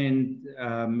starting and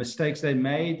mistakes they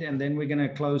made, and then we're going to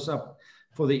close up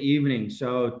for the evening.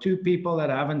 So 2 people that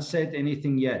haven't said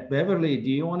anything yet. Beverly, do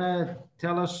you want to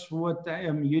tell us what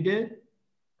you did?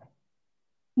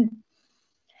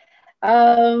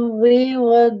 We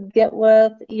would get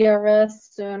with ERS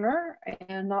sooner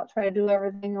and not try to do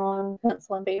everything on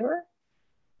pencil and paper.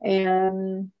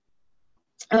 And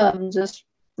just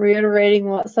reiterating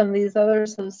what some of these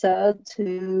others have said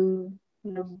to,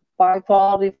 buy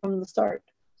quality from the start.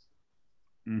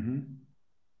 Mm-hmm.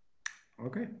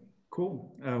 Okay,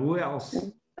 cool. Who else?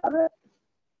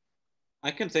 I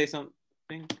can say something.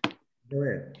 Go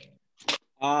ahead.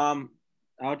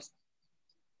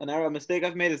 A mistake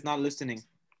I've made is not listening.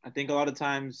 I think a lot of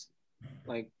times,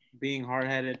 like being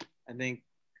hard-headed. I think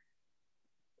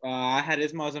I had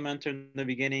Ismail as a mentor in the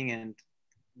beginning, and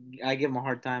I give him a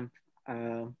hard time.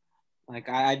 Like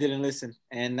I didn't listen,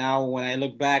 and now when I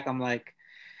look back, I'm like,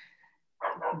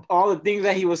 all the things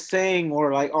that he was saying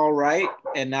were like all right,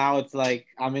 and now it's like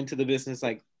I'm into the business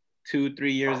like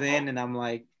 2-3 years in, and I'm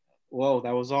like, whoa,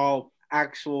 that was all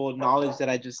actual knowledge that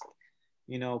I just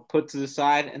put to the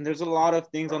side. And there's a lot of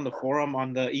things on the forum,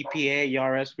 on the EPA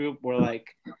ERS group, where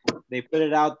like they put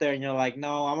it out there and you're like,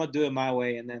 no, I'm gonna do it my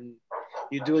way, and then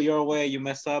you do it your way, you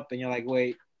mess up, and you're like,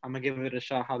 wait, I'm gonna give it a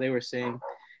shot how they were saying.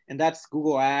 And that's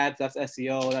Google Ads, that's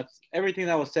SEO, that's everything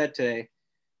that was said today.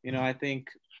 I think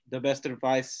the best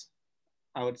advice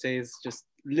I would say is just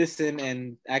listen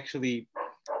and actually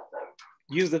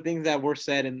use the things that were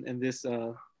said in this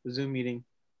Zoom meeting.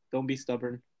 Don't be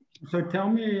stubborn. So tell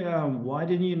me, why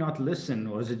didn't you not listen?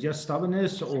 Was it just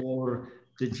stubbornness, or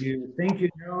did you think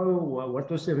what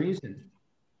was the reason?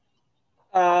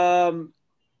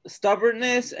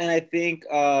 Stubbornness, and I think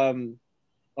a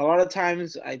lot of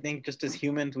times, I think just as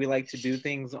humans, we like to do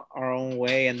things our own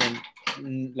way, and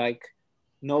then like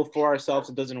know for ourselves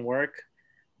it doesn't work.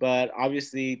 But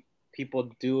obviously, people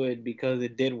do it because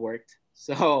it did work.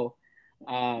 So,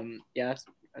 yeah,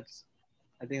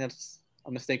 I think that's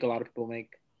a mistake a lot of people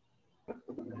make.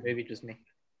 Maybe just me.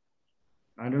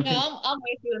 I'm with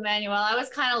you, Emmanuel. I was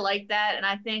kind of like that, and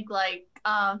I think like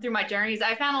through my journeys,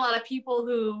 I found a lot of people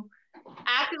who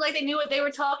acted like they knew what they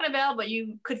were talking about, but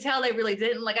you could tell they really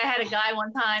didn't. Like I had a guy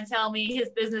one time tell me his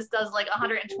business does like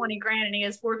 120 grand, and he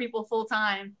has 4 people full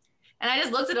time, and I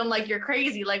just looked at him like, you're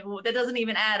crazy. Like that doesn't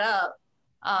even add up.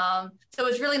 So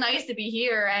it's really nice to be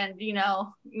here and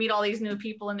meet all these new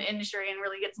people in the industry and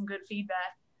really get some good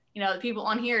feedback. The people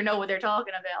on here know what they're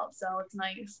talking about, so it's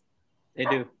nice. They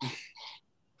do.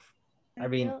 I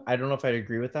mean, I don't know if I'd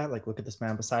agree with that. Like, look at this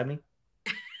man beside me.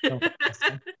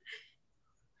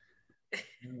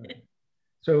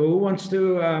 So who wants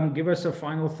to give us a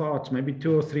final thoughts? Maybe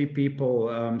 2 or 3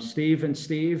 people. Steve and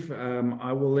Steve,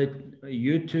 I will let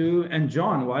you 2, and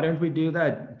John, why don't we do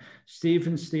that? Steve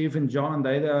and John,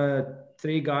 they're the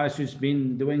 3 guys who's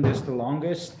been doing this the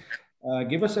longest.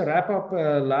 Give us a wrap up,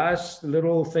 last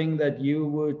little thing that you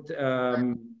would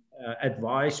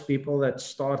advise people that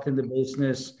start in the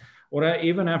business, or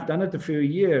even have done it a few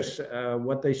years,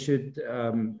 what they should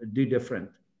do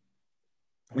different.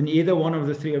 And either one of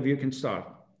the 3 of you can start.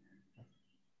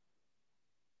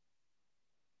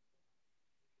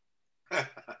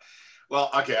 Well,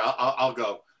 okay, I'll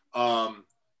go.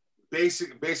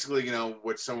 Basically,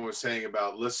 what someone was saying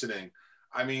about listening.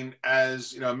 I mean,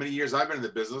 as many years I've been in the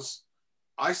business,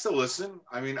 I still listen.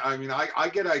 I mean, I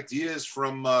get ideas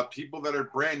from people that are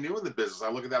brand new in the business. I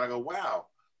look at that, I go, wow,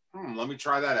 let me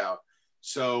try that out.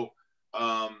 So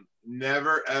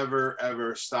never, ever,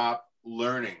 ever stop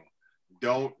learning.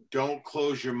 Don't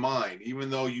close your mind. Even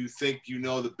though you think you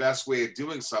know the best way of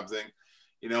doing something,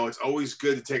 it's always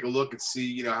good to take a look and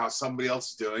see, how somebody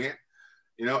else is doing it,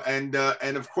 and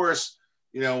of course,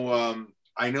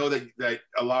 I know that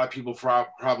a lot of people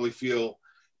probably feel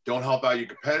don't help out your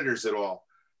competitors at all.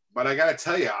 But I got to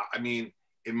tell you, I mean,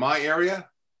 in my area,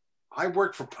 I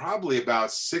work for probably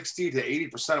about 60 to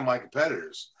 80% of my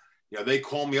competitors. They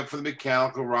call me up for the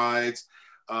mechanical rides.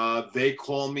 They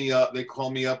call me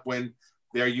up when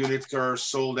their units are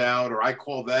sold out, or I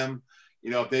call them,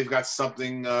 if they've got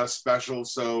something special.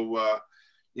 So,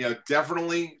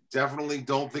 definitely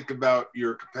don't think about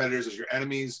your competitors as your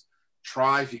enemies.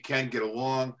 Try, if you can, get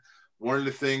along. One of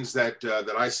the things that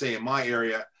I say in my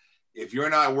area, if you're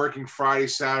not working Friday,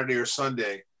 Saturday, or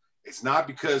Sunday, it's not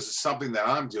because it's something that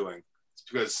I'm doing. It's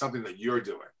because it's something that you're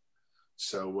doing.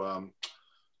 So,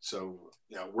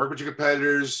 work with your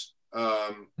competitors,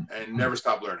 and never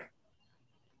stop learning.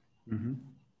 Mm-hmm.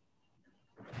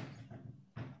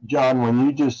 John, when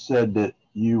you just said that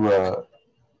you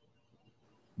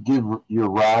give your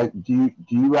ride, do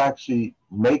you actually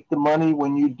make the money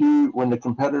when the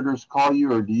competitors call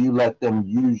you, or do you let them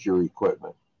use your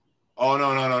equipment? Oh,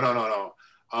 no.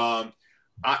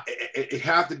 It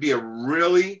have to be a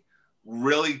really,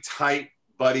 really tight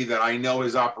buddy that I know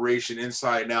his operation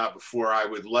inside and out before I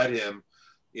would let him,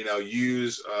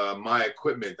 use my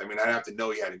equipment. I mean, I'd have to know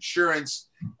he had insurance,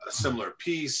 a similar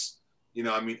piece,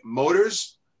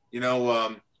 motors,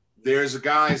 there's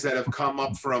guys that have come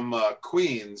up from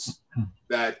Queens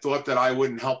that thought that I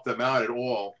wouldn't help them out at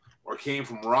all, or came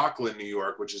from Rockland, New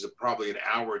York, which is probably an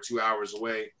hour or 2 hours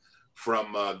away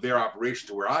from their operation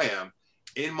to where I am,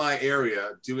 in my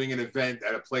area, doing an event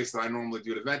at a place that I normally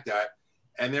do an event at,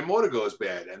 and their motor goes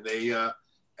bad, and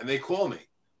they call me.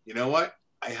 You know what?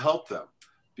 I help them,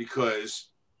 because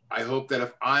I hope that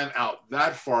if I'm out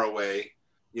that far away,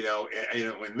 in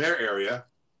their area,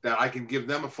 that I can give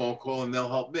them a phone call and they'll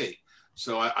help me.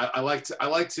 So I like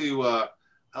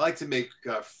to make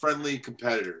friendly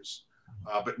competitors,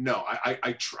 but no,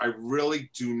 I really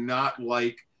do not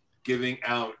like giving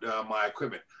out my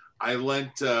equipment. I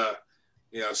lent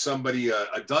somebody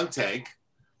a dunk tank.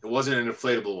 It wasn't an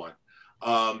inflatable one.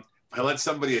 I lent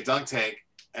somebody a dunk tank,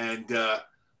 and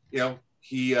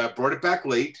he brought it back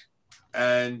late,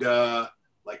 and I'm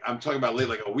talking about late,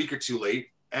 like a week or two late,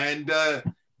 and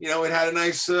it had a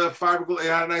nice fiberglass. It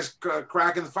had a nice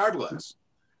crack in the fiberglass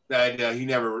that he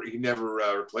never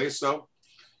replaced. So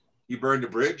he burned a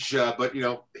bridge. But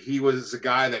he was a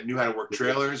guy that knew how to work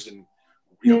trailers and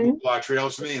moved a lot of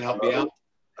trailers for me and helped me out.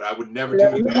 But I would never do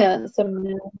it.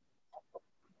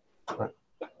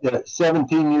 Yeah,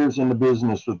 17 years in the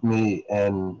business with me,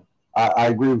 and I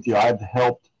agree with you. I've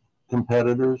helped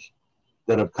competitors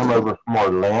that have come over from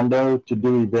Orlando to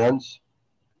do events.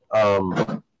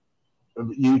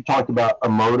 You talked about a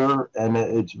motor, and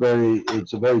it's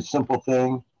a very simple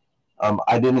thing.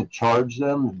 I didn't charge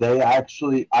them.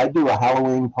 I do a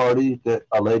Halloween party that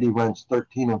a lady rents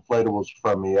 13 inflatables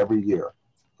from me every year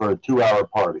for a 2-hour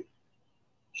party.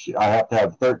 I have to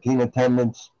have 13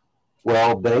 attendants.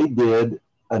 Well, they did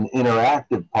an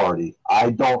interactive party. I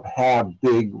don't have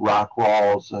big rock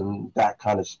walls and that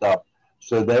kind of stuff.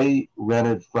 So they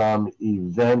rented from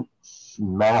Events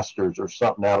Masters or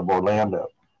something out of Orlando.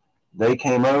 They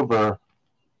came over,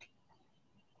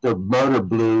 the motor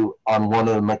blew on one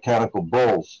of the mechanical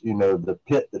bulls, the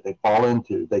pit that they fall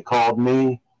into. They called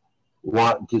me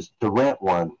wanting to rent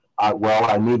one.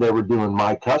 I knew they were doing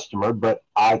my customer, but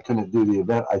I couldn't do the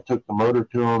event. I took the motor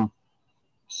to them,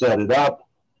 set it up,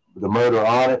 the motor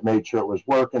on it, made sure it was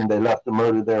working. They left the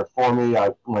motor there for me.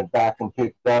 I went back and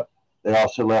picked up. They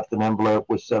also left an envelope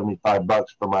with $75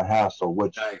 for my hassle,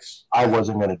 which I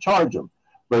wasn't going to charge them.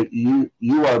 But you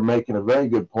are making a very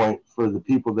good point for the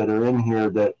people that are in here,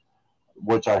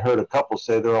 which I heard a couple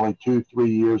say they're only 2-3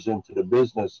 years into the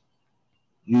business.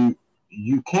 You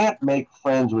can't make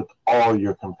friends with all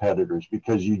your competitors,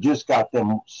 because you just got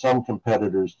some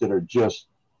competitors that are just,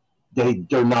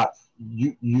 they're not,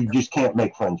 you just can't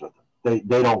make friends with them.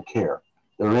 They don't care.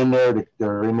 They're in there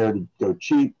to go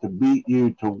cheap, to beat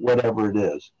you, to whatever it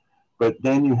is. But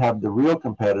then you have the real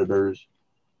competitors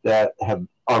that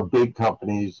are big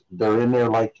companies. They're in there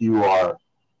like you are.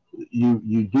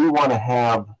 You do want to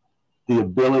have the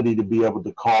ability to be able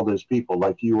to call those people,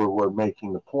 like you were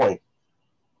making the point.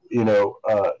 So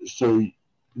to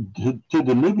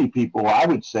the newbie people, I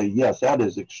would say, yes, that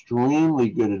is extremely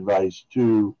good advice,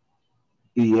 to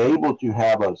be able to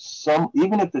have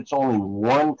even if it's only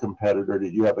one competitor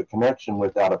that you have a connection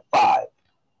with out of 5.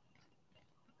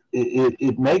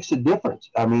 It makes a difference.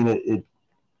 I mean,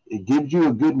 it gives you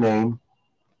a good name.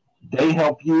 They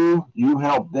help you, you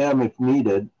help them if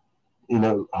needed.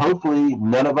 Hopefully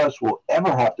none of us will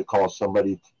ever have to call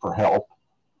somebody for help.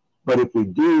 But if we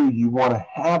do, you want to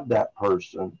have that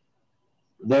person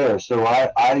there. So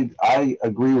I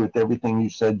agree with everything you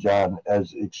said, John,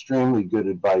 as extremely good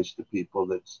advice to people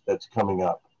that's coming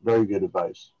up. Very good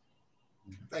advice.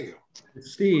 Thank you.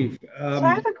 Steve. So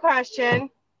I have a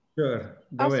question. Sure.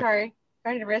 Sorry.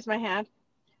 I need to raise my hand.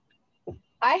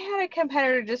 I had a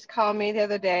competitor just call me the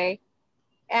other day,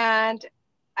 and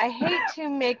I hate to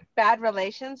make bad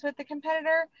relations with the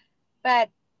competitor,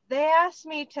 but they asked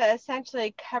me to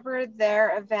essentially cover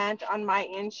their event on my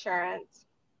insurance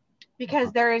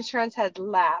because their insurance had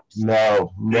lapsed.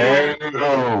 No. I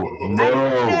know.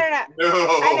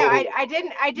 I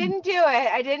didn't do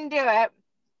it.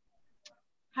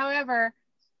 However,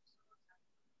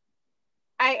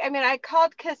 I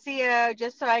called Casio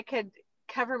just so I could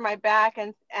cover my back,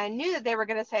 and I knew that they were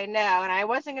going to say no, and I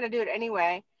wasn't going to do it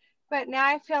anyway. But now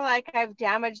I feel like I've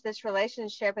damaged this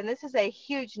relationship, and this is a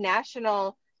huge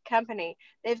national company.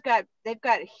 They've got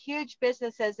huge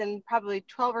businesses in probably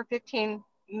 12 or 15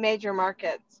 major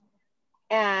markets,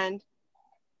 and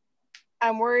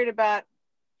I'm worried about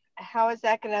how is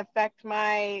that going to affect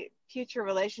my future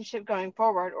relationship going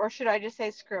forward, or should I just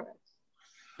say screw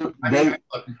it? I mean,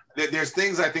 look, there's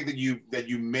things I think that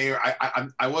you may.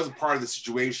 I wasn't part of the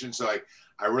situation, so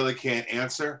I really can't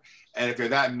answer. And if they're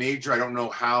that major, I don't know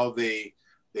how they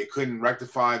couldn't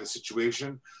rectify the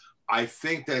situation. I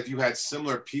think that if you had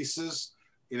similar pieces,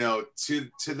 to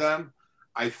them,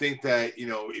 I think that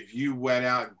if you went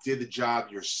out and did the job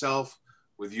yourself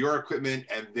with your equipment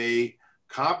and they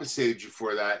compensated you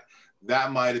for that,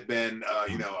 that might have been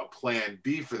a plan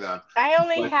B for them. I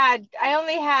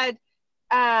only had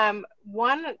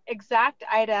one exact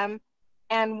item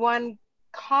and one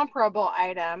comparable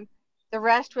item. The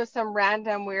rest was some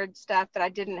random weird stuff that I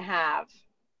didn't have.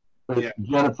 But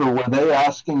Jennifer, were they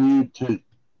asking you to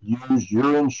use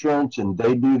your insurance and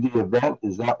they do the event?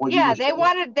 Is that what? Yeah, you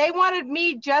they wanted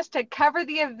me just to cover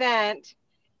the event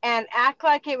and act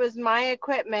like it was my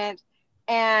equipment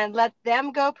and let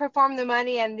them go perform the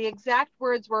money. And the exact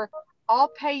words were, "I'll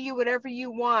pay you whatever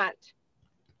you want,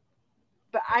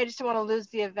 but I just don't want to lose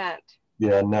the event."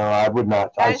 Yeah, no, I would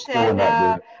not. I still would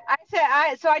not do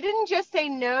it. So I didn't just say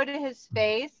no to his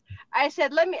face. I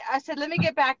said, let me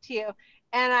get back to you.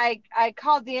 And I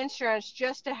called the insurance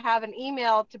just to have an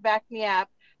email to back me up,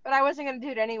 but I wasn't going to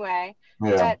do it anyway.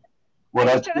 Yeah. But Well,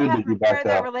 I that's just don't good have that to you repair backed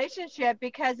that out. relationship,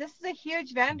 because this is a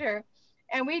huge vendor,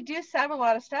 and we do sub a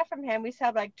lot of stuff from him. We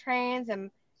sub like trains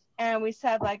and we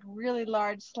sub like really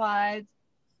large slides,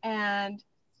 and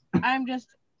I'm just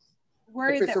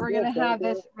worried that we're going to have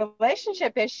this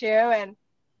relationship issue. And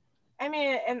I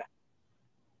mean, and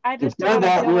I If just they're don't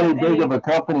that deal really with big any. of a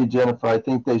company, Jennifer, I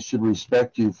think they should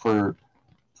respect you for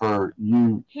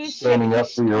you He's standing up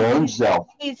for your own self.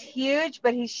 He's huge,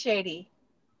 but he's shady.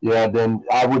 Yeah, then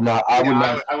I would not. I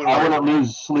wouldn't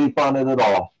lose sleep on it at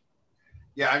all.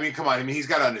 Yeah, I mean, come on. I mean, he's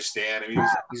got to understand. I mean,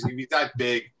 he's that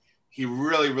big. He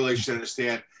really should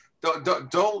understand.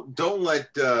 Don't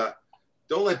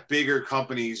let bigger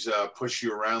companies push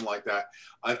you around like that.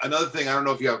 Another thing, I don't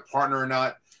know if you have a partner or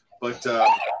not,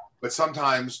 but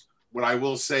sometimes what I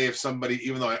will say, if somebody,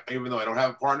 even though I don't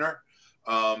have a partner,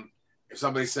 if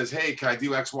somebody says, "Hey, can I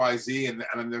do X, Y, Z?" and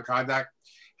I'm in their contact,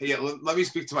 hey, yeah, let me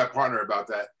speak to my partner about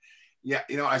that. Yeah,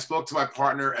 I spoke to my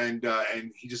partner and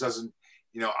he just doesn't.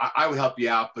 I would help you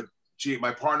out, but gee,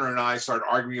 my partner and I started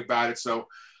arguing about it, so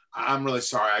I'm really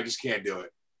sorry. I just can't do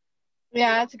it.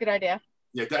 Yeah, that's a good idea.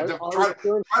 Yeah,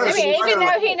 I mean, even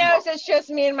though he knows it's just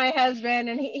me and my husband,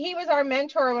 and he was our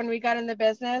mentor when we got in the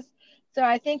business, so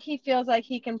I think he feels like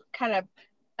he can kind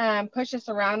of push us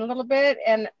around a little bit.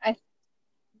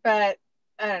 But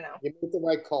I don't know. You made the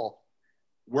right call.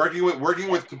 Working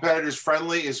with competitors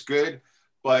friendly is good,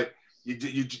 but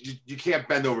you can't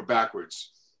bend over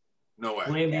backwards. No way.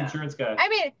 Blame the insurance guy. I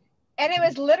mean, and it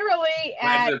was literally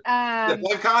at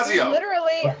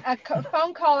literally a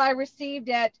phone call I received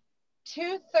at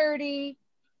 2:30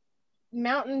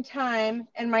 Mountain Time,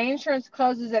 and my insurance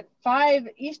closes at 5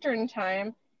 Eastern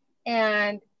Time,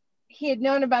 and he had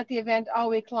known about the event all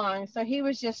week long, so he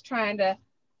was just trying to.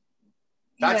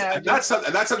 That's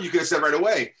something you could have said right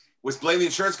away. Was blame the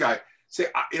insurance guy. Say,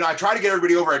 I try to get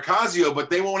everybody over at Casio,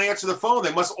 but they won't answer the phone.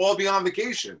 They must all be on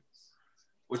vacation,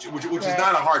 which is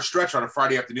not a hard stretch on a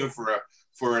Friday afternoon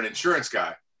for an insurance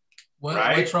guy.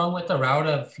 What's wrong with the route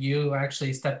of you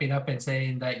actually stepping up and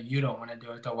saying that you don't want to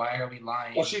do it? Though, why are we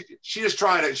lying? Well, she's just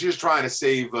trying to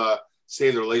save the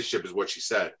relationship, is what she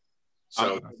said.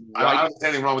 So I don't see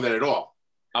anything wrong with that at all.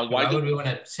 Why would we want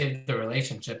to save the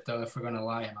relationship though if we're going to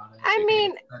lie about it? I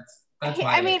mean, that's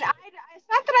why. I mean, it's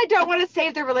not that I don't want to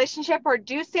save the relationship or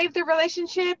do save the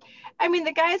relationship. I mean,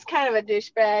 the guy's kind of a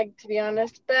douchebag, to be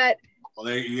honest. But well,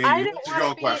 I don't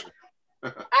want to question.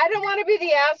 I don't want to be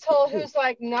the asshole who's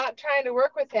like not trying to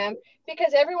work with him,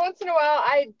 because every once in a while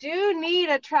I do need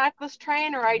a trackless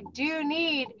train, or I do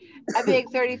need a big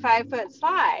 35-foot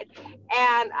slide,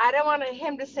 and I don't want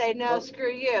him to say no,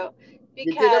 screw you.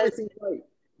 Because you did everything right.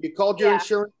 You called your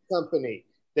insurance company.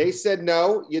 They said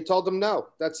no. You told them no.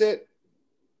 That's it.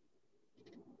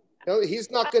 No,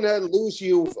 he's not going to lose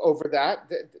you over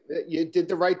that. You did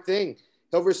the right thing.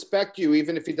 He'll respect you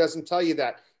even if he doesn't tell you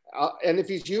that. And if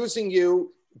he's using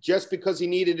you just because he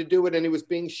needed to do it and he was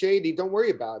being shady, don't worry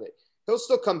about it. He'll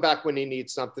still come back when he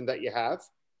needs something that you have.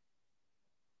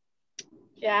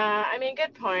 Yeah, I mean,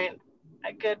 good point.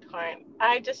 A good point.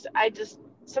 I just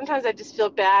sometimes I just feel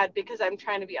bad because I'm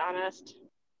trying to be honest.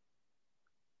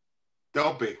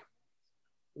 Don't be.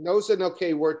 No's an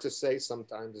okay word to say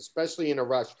sometimes, especially in a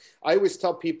rush. I always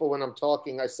tell people when I'm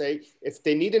talking, I say, if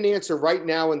they need an answer right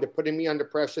now and they're putting me under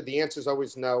pressure, the answer is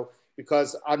always no,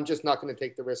 because I'm just not going to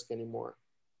take the risk anymore.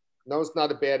 No is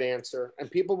not a bad answer. And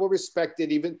people will respect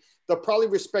it. Even they'll probably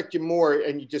respect you more,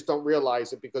 and you just don't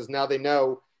realize it because now they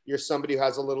know you're somebody who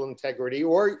has a little integrity,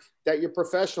 or that you're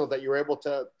professional, that you're able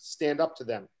to stand up to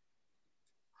them.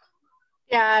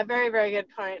 Yeah, very, very good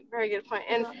point. Very good point.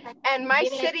 And my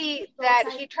city that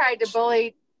he tried to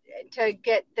bully to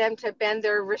get them to bend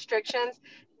their restrictions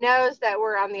knows that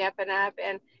we're on the up and up.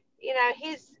 And, you know,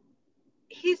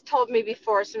 he's told me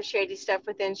before some shady stuff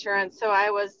with insurance. So I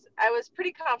was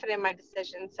pretty confident in my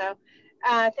decision. So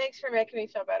thanks for making me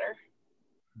feel better.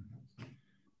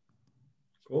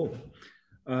 Cool.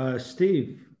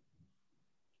 Steve.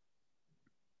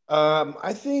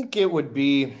 I think it would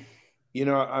be, you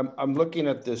know, I'm looking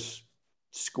at this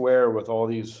square with all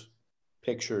these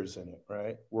pictures in it,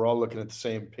 right? We're all looking at the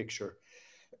same picture.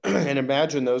 And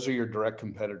imagine those are your direct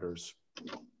competitors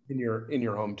in your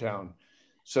hometown.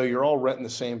 So you're all renting the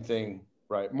same thing,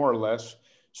 right? More or less.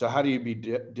 So how do you be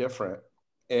different?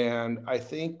 And I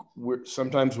think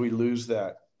sometimes we lose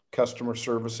that customer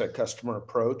service, that customer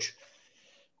approach.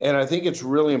 And I think it's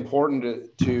really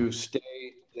important to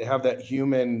have that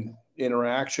human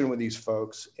interaction with these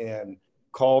folks and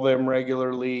call them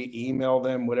regularly, email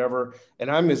them, whatever. And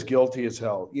I'm as guilty as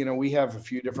hell. You know, we have a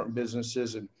few different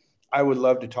businesses and I would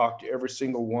love to talk to every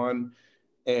single one.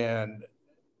 And,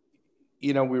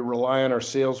 you know, we rely on our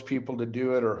salespeople to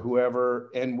do it or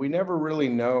whoever. And we never really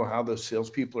know how those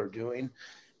salespeople are doing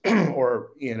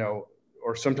or, you know,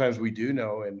 or sometimes we do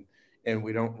know and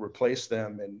we don't replace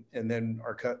them. And then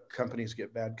our companies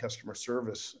get bad customer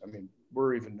service. I mean,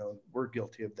 we're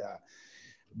guilty of that.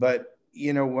 But,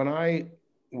 you know, when I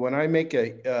make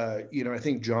you know, I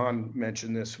think John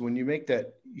mentioned this, when you make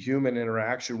that human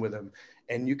interaction with them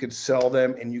and you could sell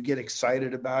them and you get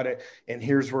excited about it. And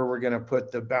here's where we're going to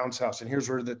put the bounce house and here's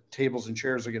where the tables and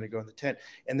chairs are going to go in the tent.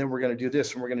 And then we're going to do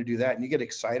this and we're going to do that. And you get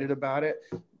excited about it,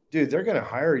 dude, they're going to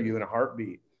hire you in a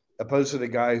heartbeat, opposed to the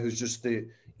guy who's just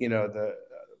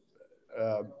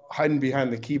hiding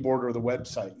behind the keyboard or the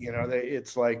website. You know,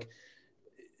 it's like,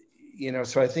 you know,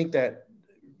 so I think that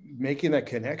making that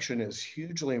connection is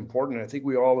hugely important. I think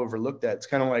we all overlook that. It's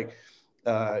kind of like,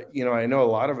 you know, I know a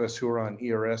lot of us who are on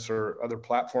ERS or other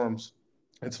platforms,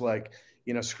 it's like,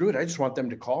 you know, screw it. I just want them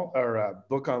to call or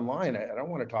book online. I don't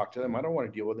want to talk to them. I don't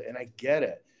want to deal with it. And I get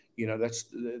it. You know,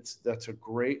 that's a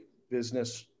great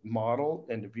business model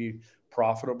and to be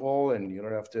profitable, and you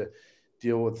don't have to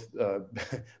deal with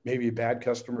maybe bad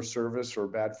customer service or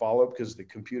bad follow-up because the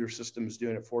computer system is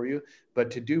doing it for you. But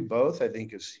to do both, I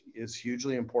think is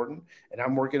hugely important. And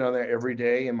I'm working on that every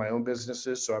day in my own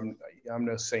businesses. So I'm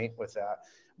no saint with that.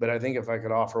 But I think if I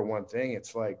could offer one thing,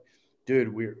 it's like,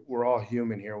 dude, we're all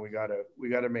human here. We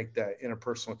gotta make that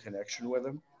interpersonal connection with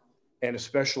them. And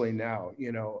especially now,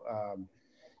 you know,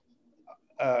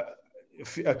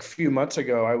 a few months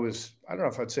ago, I don't know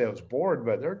if I'd say I was bored,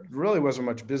 but there really wasn't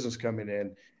much business coming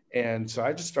in. And so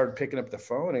I just started picking up the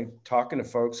phone and talking to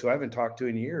folks who I haven't talked to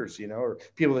in years, you know, or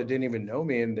people that didn't even know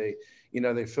me. And they, you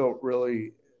know, they felt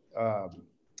really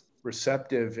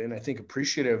receptive and I think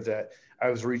appreciative that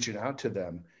I was reaching out to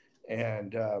them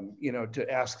and, you know, to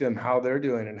ask them how they're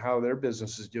doing and how their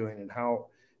business is doing and how,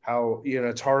 you know,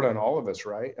 it's hard on all of us,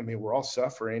 right? I mean, we're all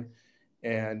suffering.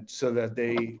 And so that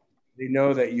they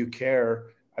know that you care,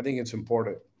 I think it's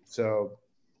important. So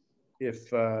if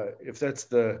that's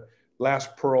the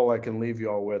last pearl I can leave you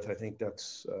all with, I think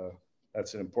that's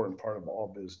an important part of all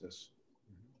business.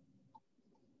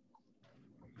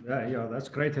 Yeah, that's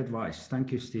great advice.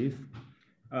 Thank you, Steve.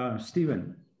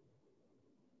 Stephen.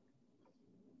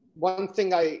 One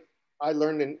thing I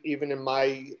learned even in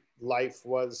my life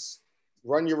was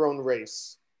run your own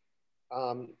race.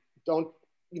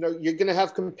 You know, you're going to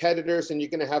have competitors and you're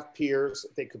going to have peers.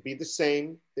 They could be the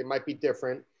same. They might be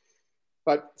different,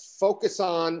 but focus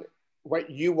on what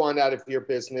you want out of your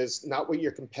business, not what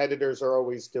your competitors are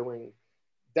always doing.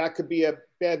 That could be a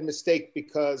bad mistake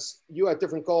because you have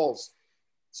different goals.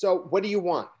 So what do you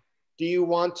want? Do you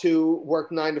want to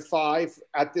work 9 to 5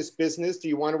 at this business? Do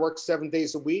you want to work 7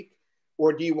 days a week?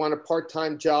 Or do you want a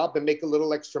part-time job and make a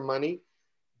little extra money?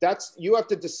 You have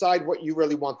to decide what you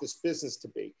really want this business to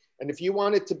be. And if you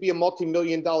want it to be a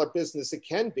multi-million-dollar business, it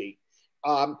can be.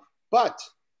 But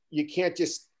you can't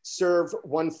just serve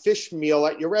one fish meal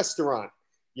at your restaurant.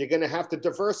 You're going to have to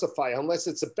diversify unless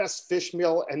it's the best fish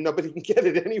meal and nobody can get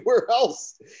it anywhere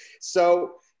else.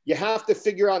 So you have to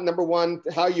figure out, number one,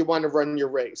 how you want to run your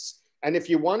race. And if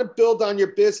you want to build on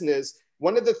your business,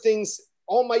 one of the things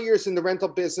all my years in the rental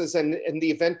business and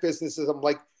the event businesses, I'm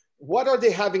like, what are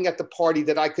they having at the party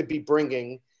that I could be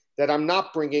bringing that I'm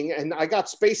not bringing? And I got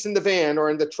space in the van or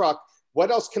in the truck.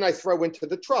 What else can I throw into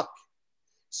the truck?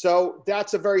 So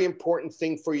that's a very important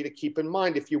thing for you to keep in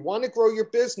mind. If you want to grow your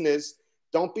business,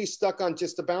 don't be stuck on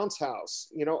just a bounce house,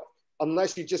 you know,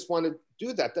 unless you just want to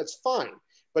do that, that's fine.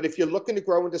 But if you're looking to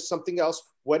grow into something else,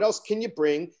 what else can you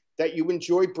bring that you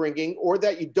enjoy bringing or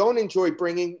that you don't enjoy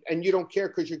bringing and you don't care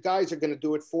because your guys are going to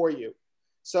do it for you?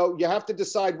 So you have to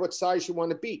decide what size you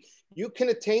want to be. You can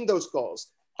attain those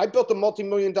goals. I built a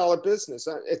multi-million-dollar business.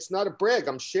 It's not a brag,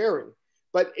 I'm sharing,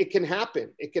 but it can happen.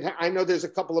 It can. I know there's a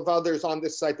couple of others on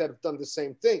this site that have done the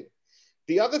same thing.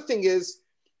 The other thing is,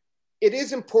 it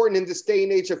is important in this day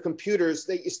and age of computers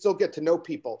that you still get to know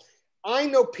people. I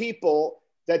know people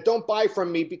that don't buy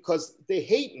from me because they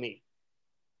hate me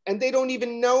and they don't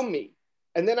even know me.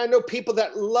 And then I know people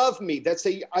that love me, that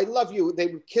say, I love you.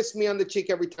 They kiss me on the cheek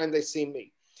every time they see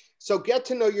me. So get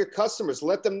to know your customers.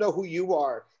 Let them know who you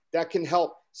are. That can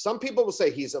help. Some people will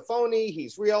say he's a phony,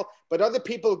 he's real, but other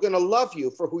people are going to love you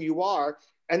for who you are.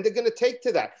 And they're going to take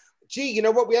to that. Gee, you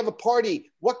know what? We have a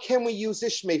party. What can we use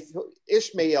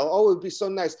Ishmael? Oh, it would be so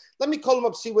nice. Let me call him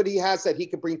up, see what he has that he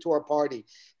could bring to our party.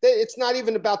 It's not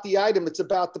even about the item. It's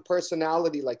about the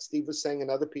personality, like Steve was saying and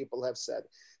other people have said.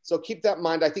 So keep that in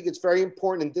mind. I think it's very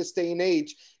important in this day and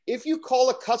age. If you call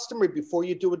a customer before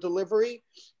you do a delivery,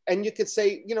 and you could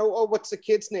say, you know, oh, what's the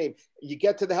kid's name? You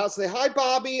get to the house and say, hi,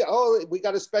 Bobby. Oh, we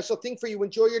got a special thing for you.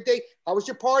 Enjoy your day. How was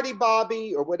your party,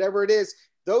 Bobby? Or whatever it is.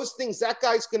 Those things, that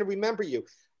guy's going to remember you.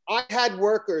 I had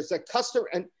workers that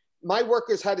and my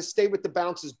workers had to stay with the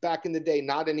bouncers back in the day,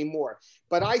 not anymore.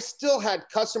 But I still had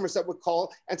customers that would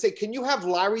call and say, can you have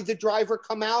Larry, the driver,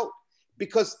 come out?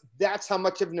 Because that's how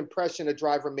much of an impression a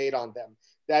driver made on them,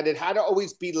 that it had to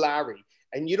always be Larry.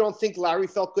 And you don't think Larry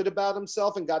felt good about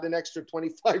himself and got an extra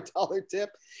 $25 tip?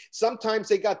 Sometimes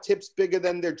they got tips bigger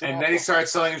than their driver. And then he started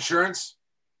selling insurance?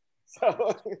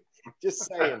 So, just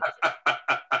saying.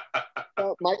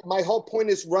 My whole point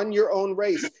is run your own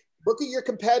race. Look at your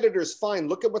competitors, fine.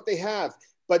 Look at what they have.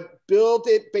 But build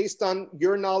it based on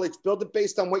your knowledge. Build it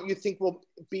based on what you think will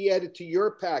be added to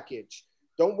your package.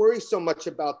 Don't worry so much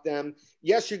about them.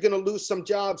 Yes, you're going to lose some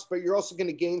jobs, but you're also going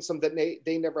to gain some that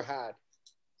they never had.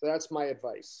 So that's my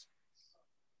advice.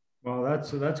 Well,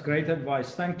 that's great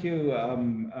advice. Thank you,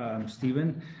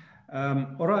 Stephen.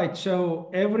 All right, so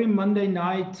every Monday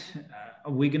night,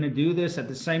 we're going to do this at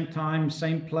the same time,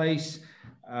 same place.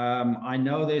 I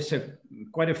know there's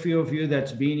quite a few of you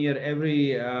that's been here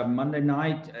every Monday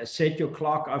night. Set your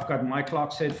clock. I've got my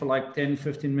clock set for like 10,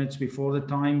 15 minutes before the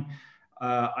time.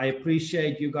 I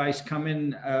appreciate you guys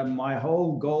coming. My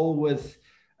whole goal with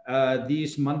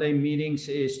these Monday meetings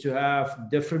is to have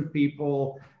different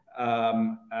people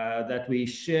that we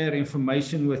share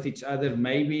information with each other.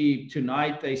 Maybe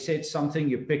tonight they said something,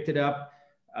 you picked it up.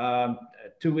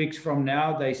 2 weeks from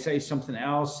now, they say something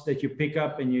else that you pick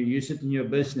up and you use it in your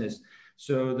business.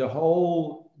 So the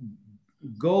whole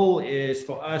goal is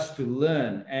for us to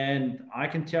learn. And I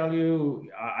can tell you,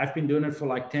 I've been doing it for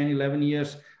like 10, 11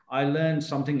 years. I learn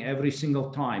something every single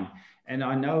time. And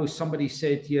I know somebody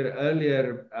said here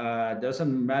earlier,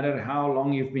 doesn't matter how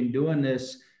long you've been doing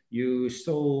this, you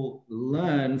still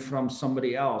learn from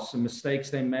somebody else, the mistakes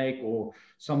they make or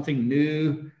something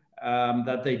new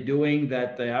that they're doing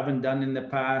that they haven't done in the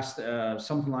past,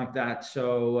 something like that.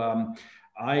 So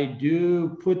I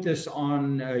do put this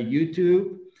on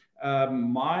YouTube.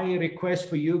 My request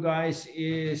for you guys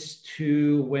is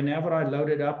to, whenever I load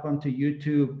it up onto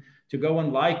YouTube, to go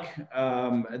and like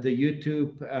the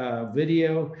YouTube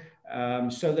video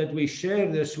so that we share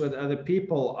this with other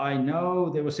people. I know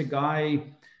there was a guy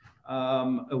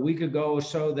a week ago or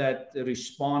so that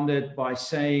responded by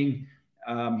saying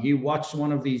he watched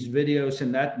one of these videos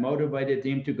and that motivated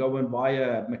him to go and buy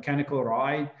a mechanical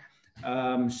ride.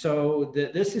 So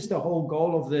this is the whole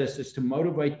goal of this, is to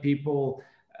motivate people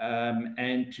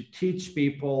and to teach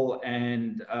people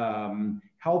and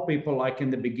help people, like in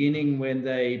the beginning when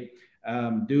they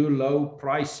do low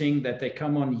pricing, that they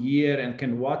come on here and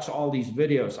can watch all these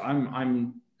videos.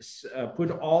 I'm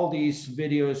put all these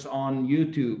videos on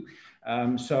YouTube.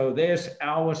 So there's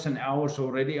hours and hours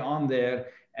already on there,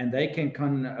 and they can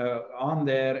come on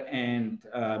there and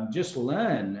just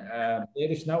learn.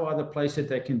 There is no other place that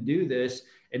they can do this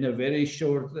in a very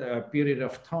short period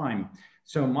of time.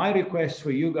 So my request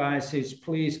for you guys is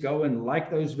please go and like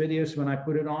those videos when I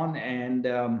put it on, and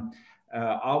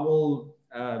I will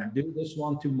do this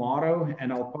one tomorrow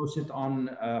and I'll post it on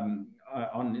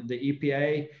the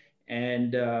EPA.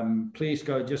 And please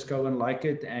just go and like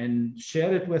it and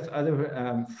share it with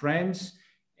other friends.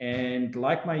 and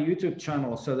like my YouTube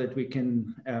channel so that we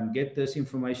can get this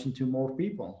information to more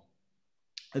people.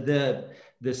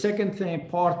 The second thing,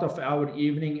 part of our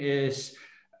evening is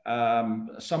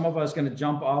some of us going to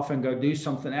jump off and go do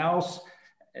something else.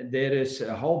 There is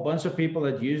a whole bunch of people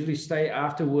that usually stay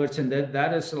afterwards, and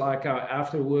that is like our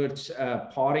afterwards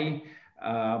party,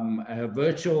 a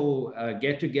virtual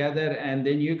get together, and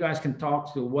then you guys can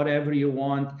talk to whatever you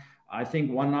want. I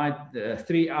think one night,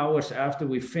 3 hours after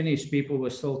we finished, people were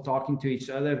still talking to each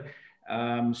other.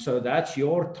 So that's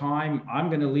your time. I'm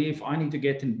going to leave. I need to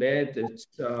get in bed. It's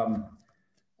 5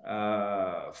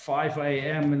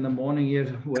 a.m. in the morning here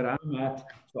where I'm at.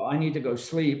 So I need to go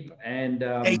sleep. And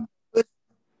hey,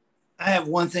 I have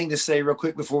one thing to say real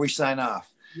quick before we sign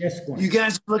off. Yes, you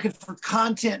guys are looking for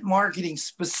content marketing,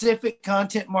 specific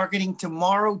content marketing.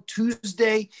 Tomorrow,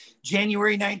 Tuesday,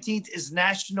 January 19th is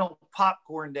National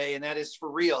Popcorn Day, and that is for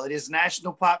real. It is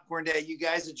National Popcorn Day. You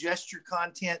guys adjust your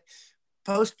content,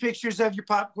 post pictures of your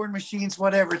popcorn machines,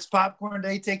 whatever. It's Popcorn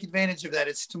Day. Take advantage of that.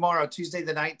 It's tomorrow, Tuesday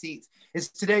the 19th. It's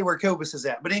today where Cobus is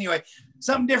at. But anyway,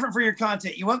 something different for your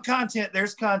content. You want content,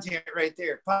 there's content right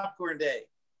there. Popcorn Day.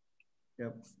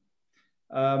 Yep.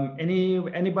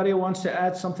 Anybody wants to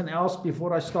add something else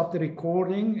before I stop the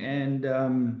recording?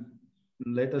 And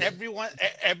let us.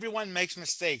 Everyone makes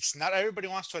mistakes. Not everybody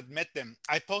wants to admit them.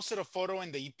 I posted a photo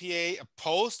in the EPA, a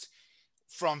post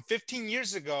from 15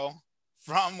 years ago,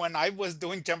 from when I was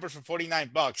doing jumpers for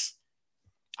 49 bucks.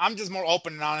 I'm just more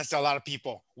open and honest to a lot of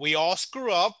people. We all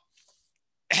screw up.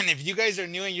 And if you guys are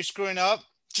new and you're screwing up,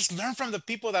 just learn from the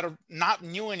people that are not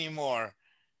new anymore.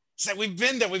 So we've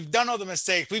been there. We've done all the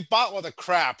mistakes. We bought all the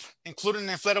crap, including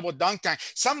an inflatable dunk tank.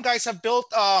 Some guys have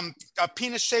built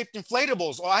penis-shaped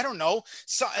inflatables. Or I don't know.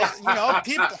 So,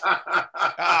 people.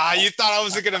 You thought I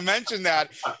wasn't going to mention that.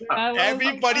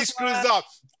 Everybody screws up.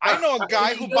 I know a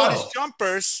guy who bought his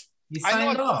jumpers. He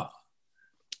signed off.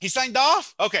 He signed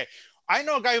off? Okay. I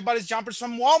know a guy who bought his jumpers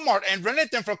from Walmart and rented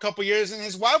them for a couple years. And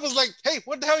his wife was like, hey,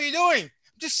 what the hell are you doing?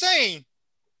 I'm just saying.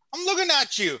 I'm looking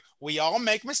at you. We all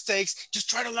make mistakes. Just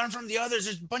try to learn from the others.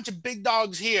 There's a bunch of big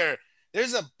dogs here.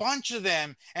 There's a bunch of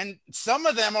them. And some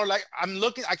of them are like, I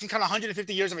can count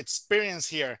 150 years of experience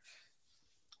here.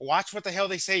 Watch what the hell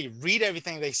they say. Read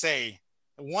everything they say.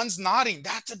 One's nodding.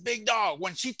 That's a big dog.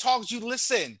 When she talks, you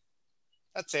listen.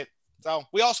 That's it. So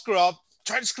we all screw up.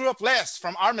 Try to screw up less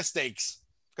from our mistakes.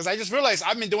 Because I just realized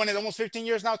I've been doing it almost 15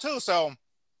 years now too. So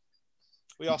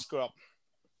we all screw up.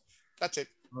 That's it.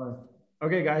 All right.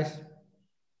 Okay, guys.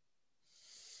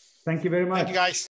 Thank you very much. Thank you, guys.